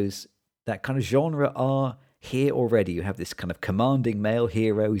elements of that kind of genre are here already. You have this kind of commanding male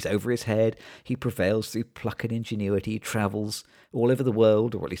hero. He's over his head. He prevails through pluck and ingenuity. He travels all over the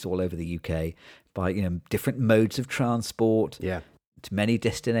world, or at least all over the UK, by different modes of transport. Yeah. To many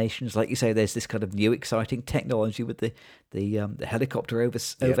destinations. Like you say, there's this kind of new exciting technology with the helicopter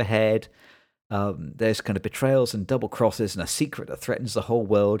overhead. There's kind of betrayals and double crosses and a secret that threatens the whole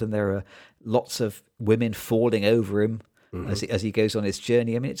world. And there are lots of women falling over him as he goes on his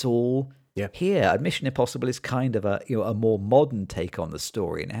journey. I mean, it's all here. Mission Impossible is kind of a more modern take on the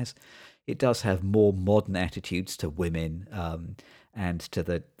story, and it does have more modern attitudes to women and to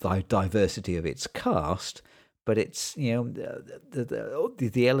the diversity of its cast. But it's the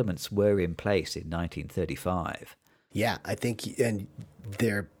elements were in place in 1935. Yeah, I think, and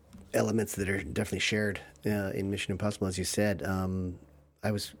they're elements that are definitely shared in Mission Impossible, as you said.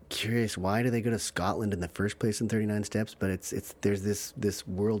 I was curious, why do they go to Scotland in the first place in 39 Steps? But there's this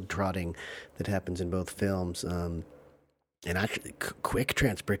world trotting that happens in both films. And actually, quick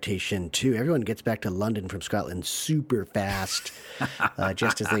transportation, too. Everyone gets back to London from Scotland super fast,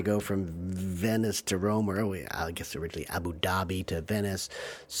 just as they go from Venice to Rome, or I guess originally Abu Dhabi to Venice,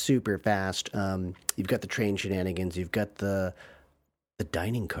 super fast. You've got the train shenanigans. You've got the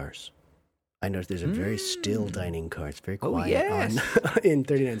dining cars. I noticed there's a very still dining car. It's very quiet in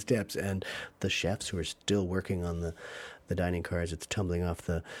 39 Steps. And the chefs who are still working on the dining cars, it's tumbling off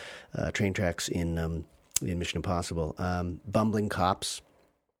the train tracks in Mission Impossible. Bumbling cops.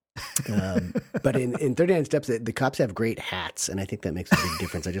 But in 39 Steps, the cops have great hats, and I think that makes a big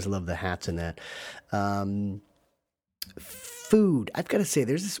difference. I just love the hats in that. Food. I've got to say,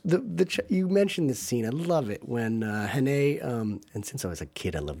 there's this. You mentioned this scene. I love it when Hannay, and since I was a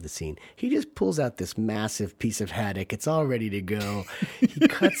kid, I love the scene. He just pulls out this massive piece of haddock. It's all ready to go. He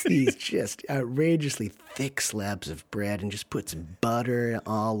cuts these just outrageously thick slabs of bread and just puts butter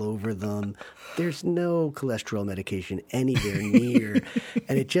all over them. There's no cholesterol medication anywhere near,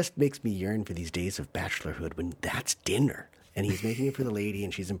 and it just makes me yearn for these days of bachelorhood when that's dinner. And he's making it for the lady,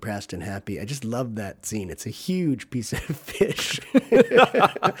 and she's impressed and happy. I just love that scene. It's a huge piece of fish.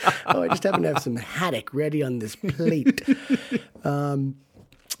 I just happen to have some haddock ready on this plate. And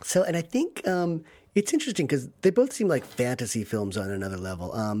I think it's interesting because they both seem like fantasy films on another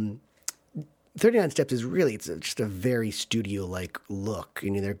level. 39 Steps is really, it's just a very studio-like look.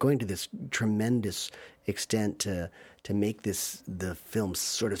 They're going to this tremendous extent to make the film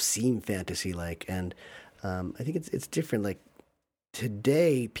sort of seem fantasy-like. And I think it's different. Like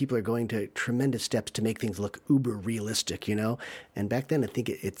today, people are going to tremendous steps to make things look uber realistic, And back then, I think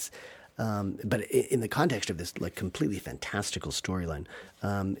it's, but in the context of this like completely fantastical storyline,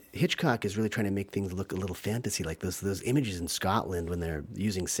 Hitchcock is really trying to make things look a little fantasy, like those images in Scotland when they're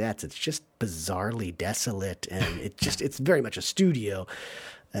using sets. It's just bizarrely desolate, and it's very much a studio.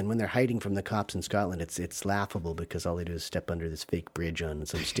 And when they're hiding from the cops in Scotland, it's laughable because all they do is step under this fake bridge on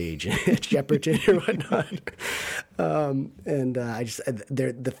some stage at Shepperton or whatnot.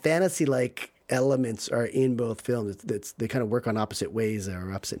 The fantasy-like elements are in both films. They kind of work on opposite ways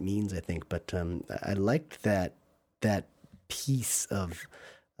or opposite means, I think. But I liked that piece of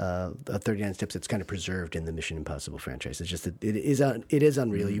 39 Steps that's kind of preserved in the Mission Impossible franchise. It's just that it is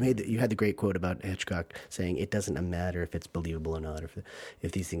unreal. You had the great quote about Hitchcock saying it doesn't matter if it's believable or not,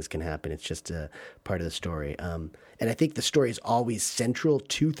 if these things can happen. It's just a part of the story. And I think the story is always central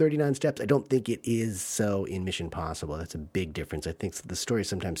to 39 Steps. I don't think it is so in Mission Impossible. That's a big difference. I think the story is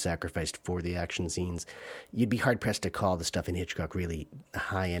sometimes sacrificed for the action scenes. You'd be hard pressed to call the stuff in Hitchcock really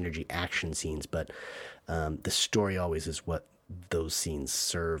high energy action scenes, but the story always is what those scenes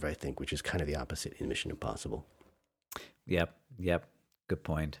serve, I think, which is kind of the opposite in Mission Impossible. Yep. Good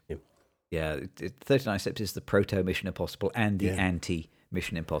point. Yep. Yeah, 39 Steps is the proto Mission Impossible and the anti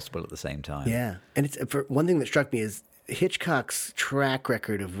Mission Impossible at the same time. Yeah, and it's for one thing that struck me is Hitchcock's track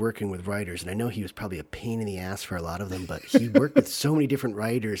record of working with writers, and I know he was probably a pain in the ass for a lot of them, but he worked with so many different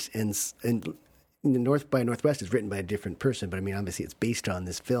writers, and the North by Northwest is written by a different person, but I mean, obviously it's based on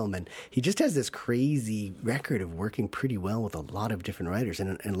this film, and he just has this crazy record of working pretty well with a lot of different writers,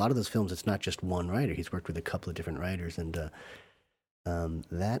 and in a lot of those films, it's not just one writer. He's worked with a couple of different writers, and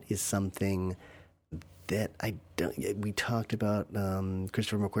that is something that we talked about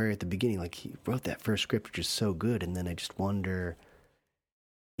Christopher McQuarrie at the beginning. Like, he wrote that first script, which is so good, and then I just wonder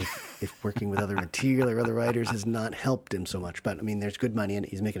if working with other material or other writers has not helped him so much. But I mean, there's good money in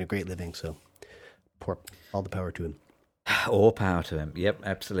it. He's making a great living, so all the power to him. All power to him. Yep,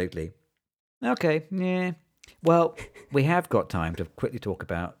 absolutely. Okay, yeah. Well, we have got time to quickly talk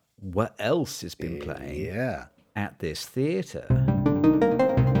about what else has been playing at this theatre.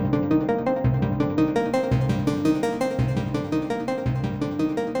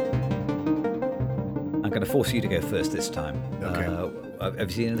 I'm going to force you to go first this time. Okay.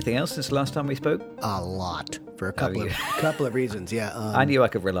 Have you seen anything else since the last time we spoke? A lot. For a couple of reasons, yeah. I knew I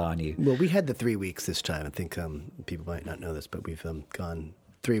could rely on you. Well, we had the 3 weeks this time. I think people might not know this, but we've gone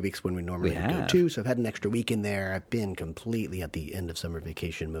 3 weeks when we normally go 2. So I've had an extra week in there. I've been completely at the end of summer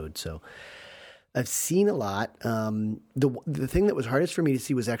vacation mode. So I've seen a lot. The thing that was hardest for me to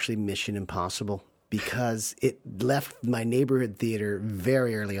see was actually Mission Impossible, because it left my neighborhood theater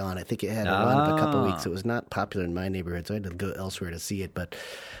very early on. I think it had a run of a couple of weeks. It was not popular in my neighborhood, so I had to go elsewhere to see it. But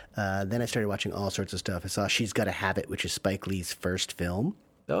then I started watching all sorts of stuff. I saw She's Gotta Have It, which is Spike Lee's first film.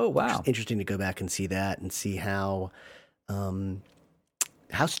 Oh, wow. It's interesting to go back and see that and see how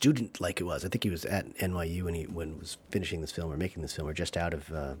student-like it was. I think he was at NYU when he was finishing this film or making this film, or just out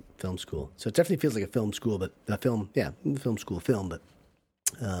of film school. So it definitely feels like a film school, but film school film, but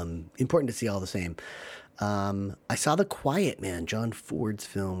important to see all the same. I saw The Quiet Man, John Ford's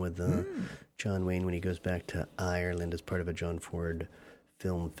film with John Wayne when he goes back to Ireland as part of a John Ford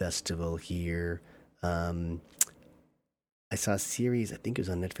film festival here. I saw a series, I think it was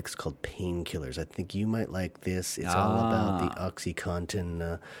on Netflix, called Painkillers. I think you might like this. It's all about the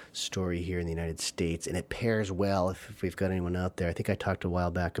OxyContin story here in the United States, and it pairs well, if we've got anyone out there. I think I talked a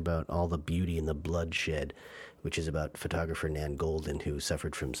while back about All the Beauty and the Bloodshed, which is about photographer Nan Goldin, who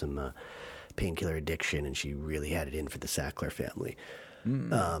suffered from some painkiller addiction, and she really had it in for the Sackler family.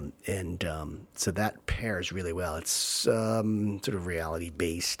 So that pairs really well. It's sort of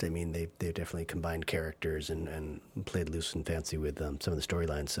reality-based. I mean, they definitely combined characters and played loose and fancy with some of the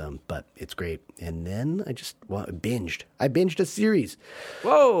storylines, but it's great. And then I just binged. I binged a series.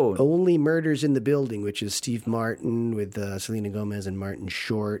 Whoa! Only Murders in the Building, which is Steve Martin with Selena Gomez and Martin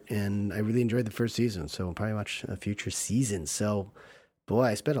Short, and I really enjoyed the first season, so I'll probably watch a future season. So, boy,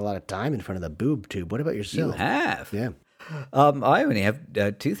 I spent a lot of time in front of the boob tube. What about yourself? You have? Yeah. I only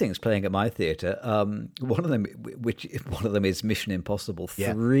have 2 things playing at my theatre. One of them is Mission Impossible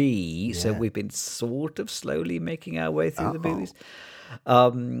 3. Yeah. So we've been sort of slowly making our way through the movies.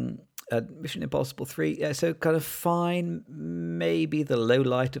 Mission Impossible 3, so kind of fine, maybe the low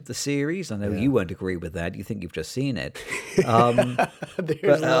light of the series. I know you won't agree with that. You think you've just seen it.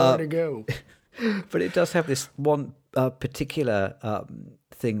 There's nowhere to go. But it does have this one particular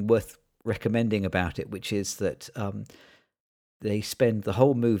thing worth recommending about it, which is that they spend the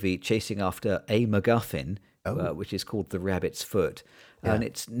whole movie chasing after a MacGuffin, which is called the Rabbit's Foot. And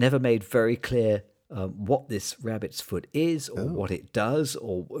it's never made very clear what this rabbit's foot is, or what it does,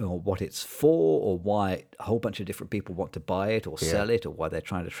 or what it's for, or why a whole bunch of different people want to buy it or sell it, or why they're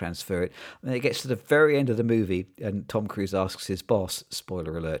trying to transfer it. And it gets to the very end of the movie, and Tom Cruise asks his boss,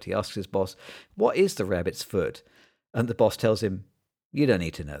 spoiler alert, he asks his boss, what is the rabbit's foot? And the boss tells him, you don't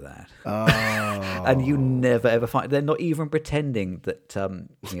need to know that. Oh. And you never ever find, they're not even pretending that they're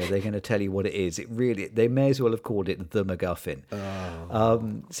going to tell you what it is. They may as well have called it the MacGuffin.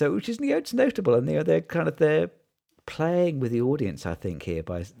 Oh. So which is it's notable, and they're kind of playing with the audience, I think, here.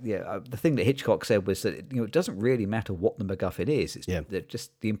 The thing that Hitchcock said was that it doesn't really matter what the MacGuffin is. It's that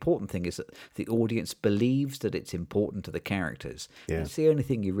just the important thing is that the audience believes that it's important to the characters. Yeah. It's the only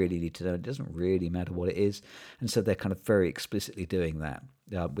thing you really need to know. It doesn't really matter what it is, and so they're kind of very explicitly doing that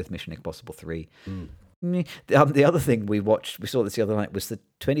with Mission Impossible 3. The other thing we saw this the other night, was the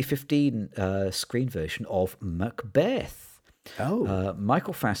 2015 screen version of Macbeth. Oh.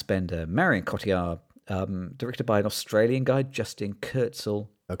 Michael Fassbender, Marion Cotillard, directed by an Australian guy, Justin Kurzel.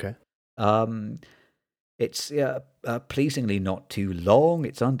 Okay. It's pleasingly not too long.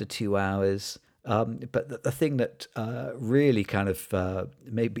 It's under 2 hours. But the thing that really kind of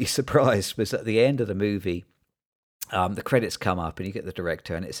made me surprised was at the end of the movie, the credits come up and you get the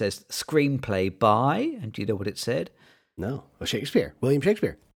director and it says screenplay by, and do you know what it said? No. Oh, Shakespeare. William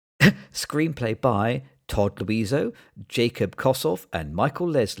Shakespeare. Screenplay by Todd Luizo, Jacob Kossoff, and Michael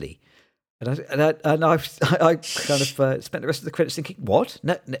Leslie. And I kind of spent the rest of the credits thinking, what?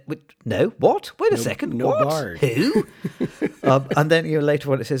 No, what? Wait a second, no what? Bard. Who? And then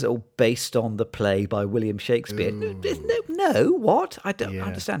later on it says, based on the play by William Shakespeare. No, what? I don't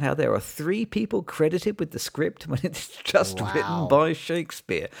understand how there are 3 people credited with the script when it's just written by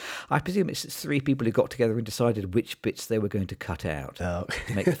Shakespeare. I presume it's 3 people who got together and decided which bits they were going to cut out to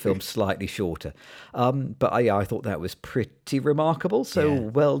make the film slightly shorter. But I thought that was pretty remarkable. So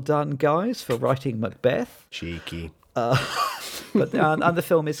well done, guys, for writing Macbeth. Cheeky. But and the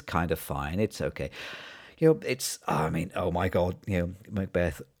film is kind of fine. It's okay. It's, oh my God,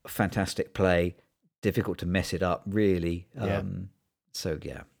 Macbeth, fantastic play, difficult to mess it up, really. So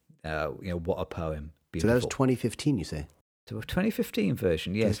what a poem. Beautiful. So that was 2015, you say? So a 2015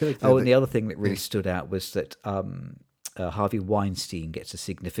 version, yes. Like and the other thing that really stood out was that Harvey Weinstein gets a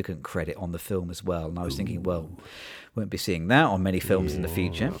significant credit on the film as well. And I was thinking, well, won't be seeing that on many films in the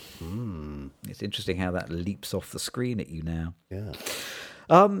future. It's interesting how that leaps off the screen at you now. Yeah.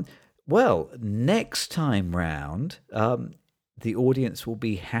 Well, next time round, the audience will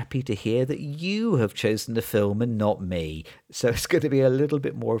be happy to hear that you have chosen the film and not me. So it's going to be a little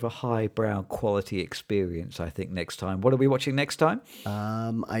bit more of a highbrow quality experience, I think, next time. What are we watching next time?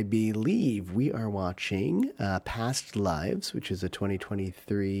 I believe we are watching Past Lives, which is a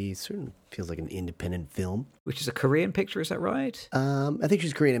 2023, certainly feels like an independent film. Which is a Korean picture, is that right? I think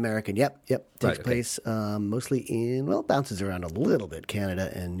she's Korean-American. Yep. Takes Right, place mostly bounces around a little bit,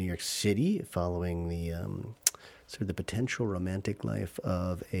 Canada and New York City, following the sort of the potential romantic life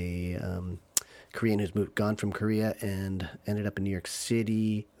of a Korean who's gone from Korea and ended up in New York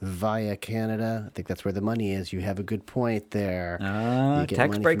City via Canada. I think that's where the money is. You have a good point there.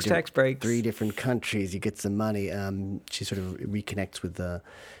 Tax breaks. 3 different countries. You get some money. She sort of reconnects with a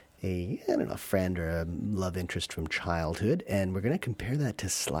friend or a love interest from childhood. And we're going to compare that to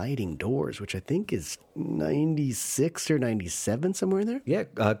Sliding Doors, which I think is 96 or 97, somewhere in there. Yeah,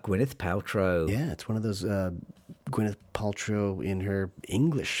 Gwyneth Paltrow. Yeah, it's one of those Gwyneth Paltrow in her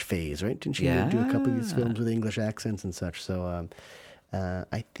English phase, right? Didn't she do a couple of these films with English accents and such? So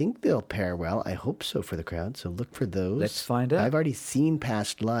I think they'll pair well. I hope so for the crowd. So look for those. Let's find out. I've already seen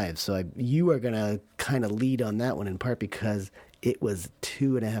Past Lives, so you are going to kind of lead on that one in part because it was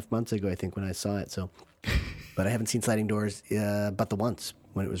 2.5 months ago, I think, when I saw it. So, but I haven't seen Sliding Doors but the once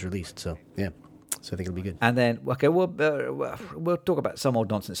when it was released. So yeah. So I think it'll be good. And then, okay, we'll talk about some old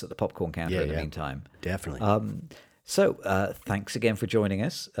nonsense at the popcorn counter in the meantime. Definitely. So thanks again for joining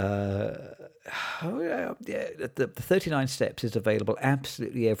us. The 39 Steps is available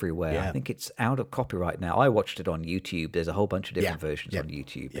absolutely everywhere. Yeah. I think it's out of copyright now. I watched it on YouTube. There's a whole bunch of different versions on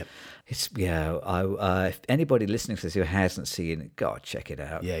YouTube. Yep. It's if anybody listening to this who hasn't seen it, God, check it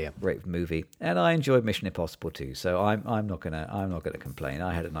out. Yeah. Great movie, and I enjoyed Mission Impossible too. So I'm not gonna complain.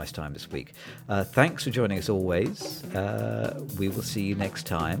 I had a nice time this week. Thanks for joining us always. We will see you next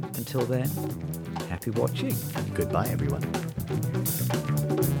time. Until then, happy watching. Goodbye, everyone.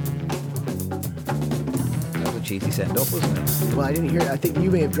 That was a cheesy send off, wasn't it? Well, I didn't hear it. I think you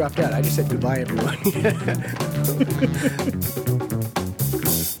may have dropped out. I just said goodbye, everyone.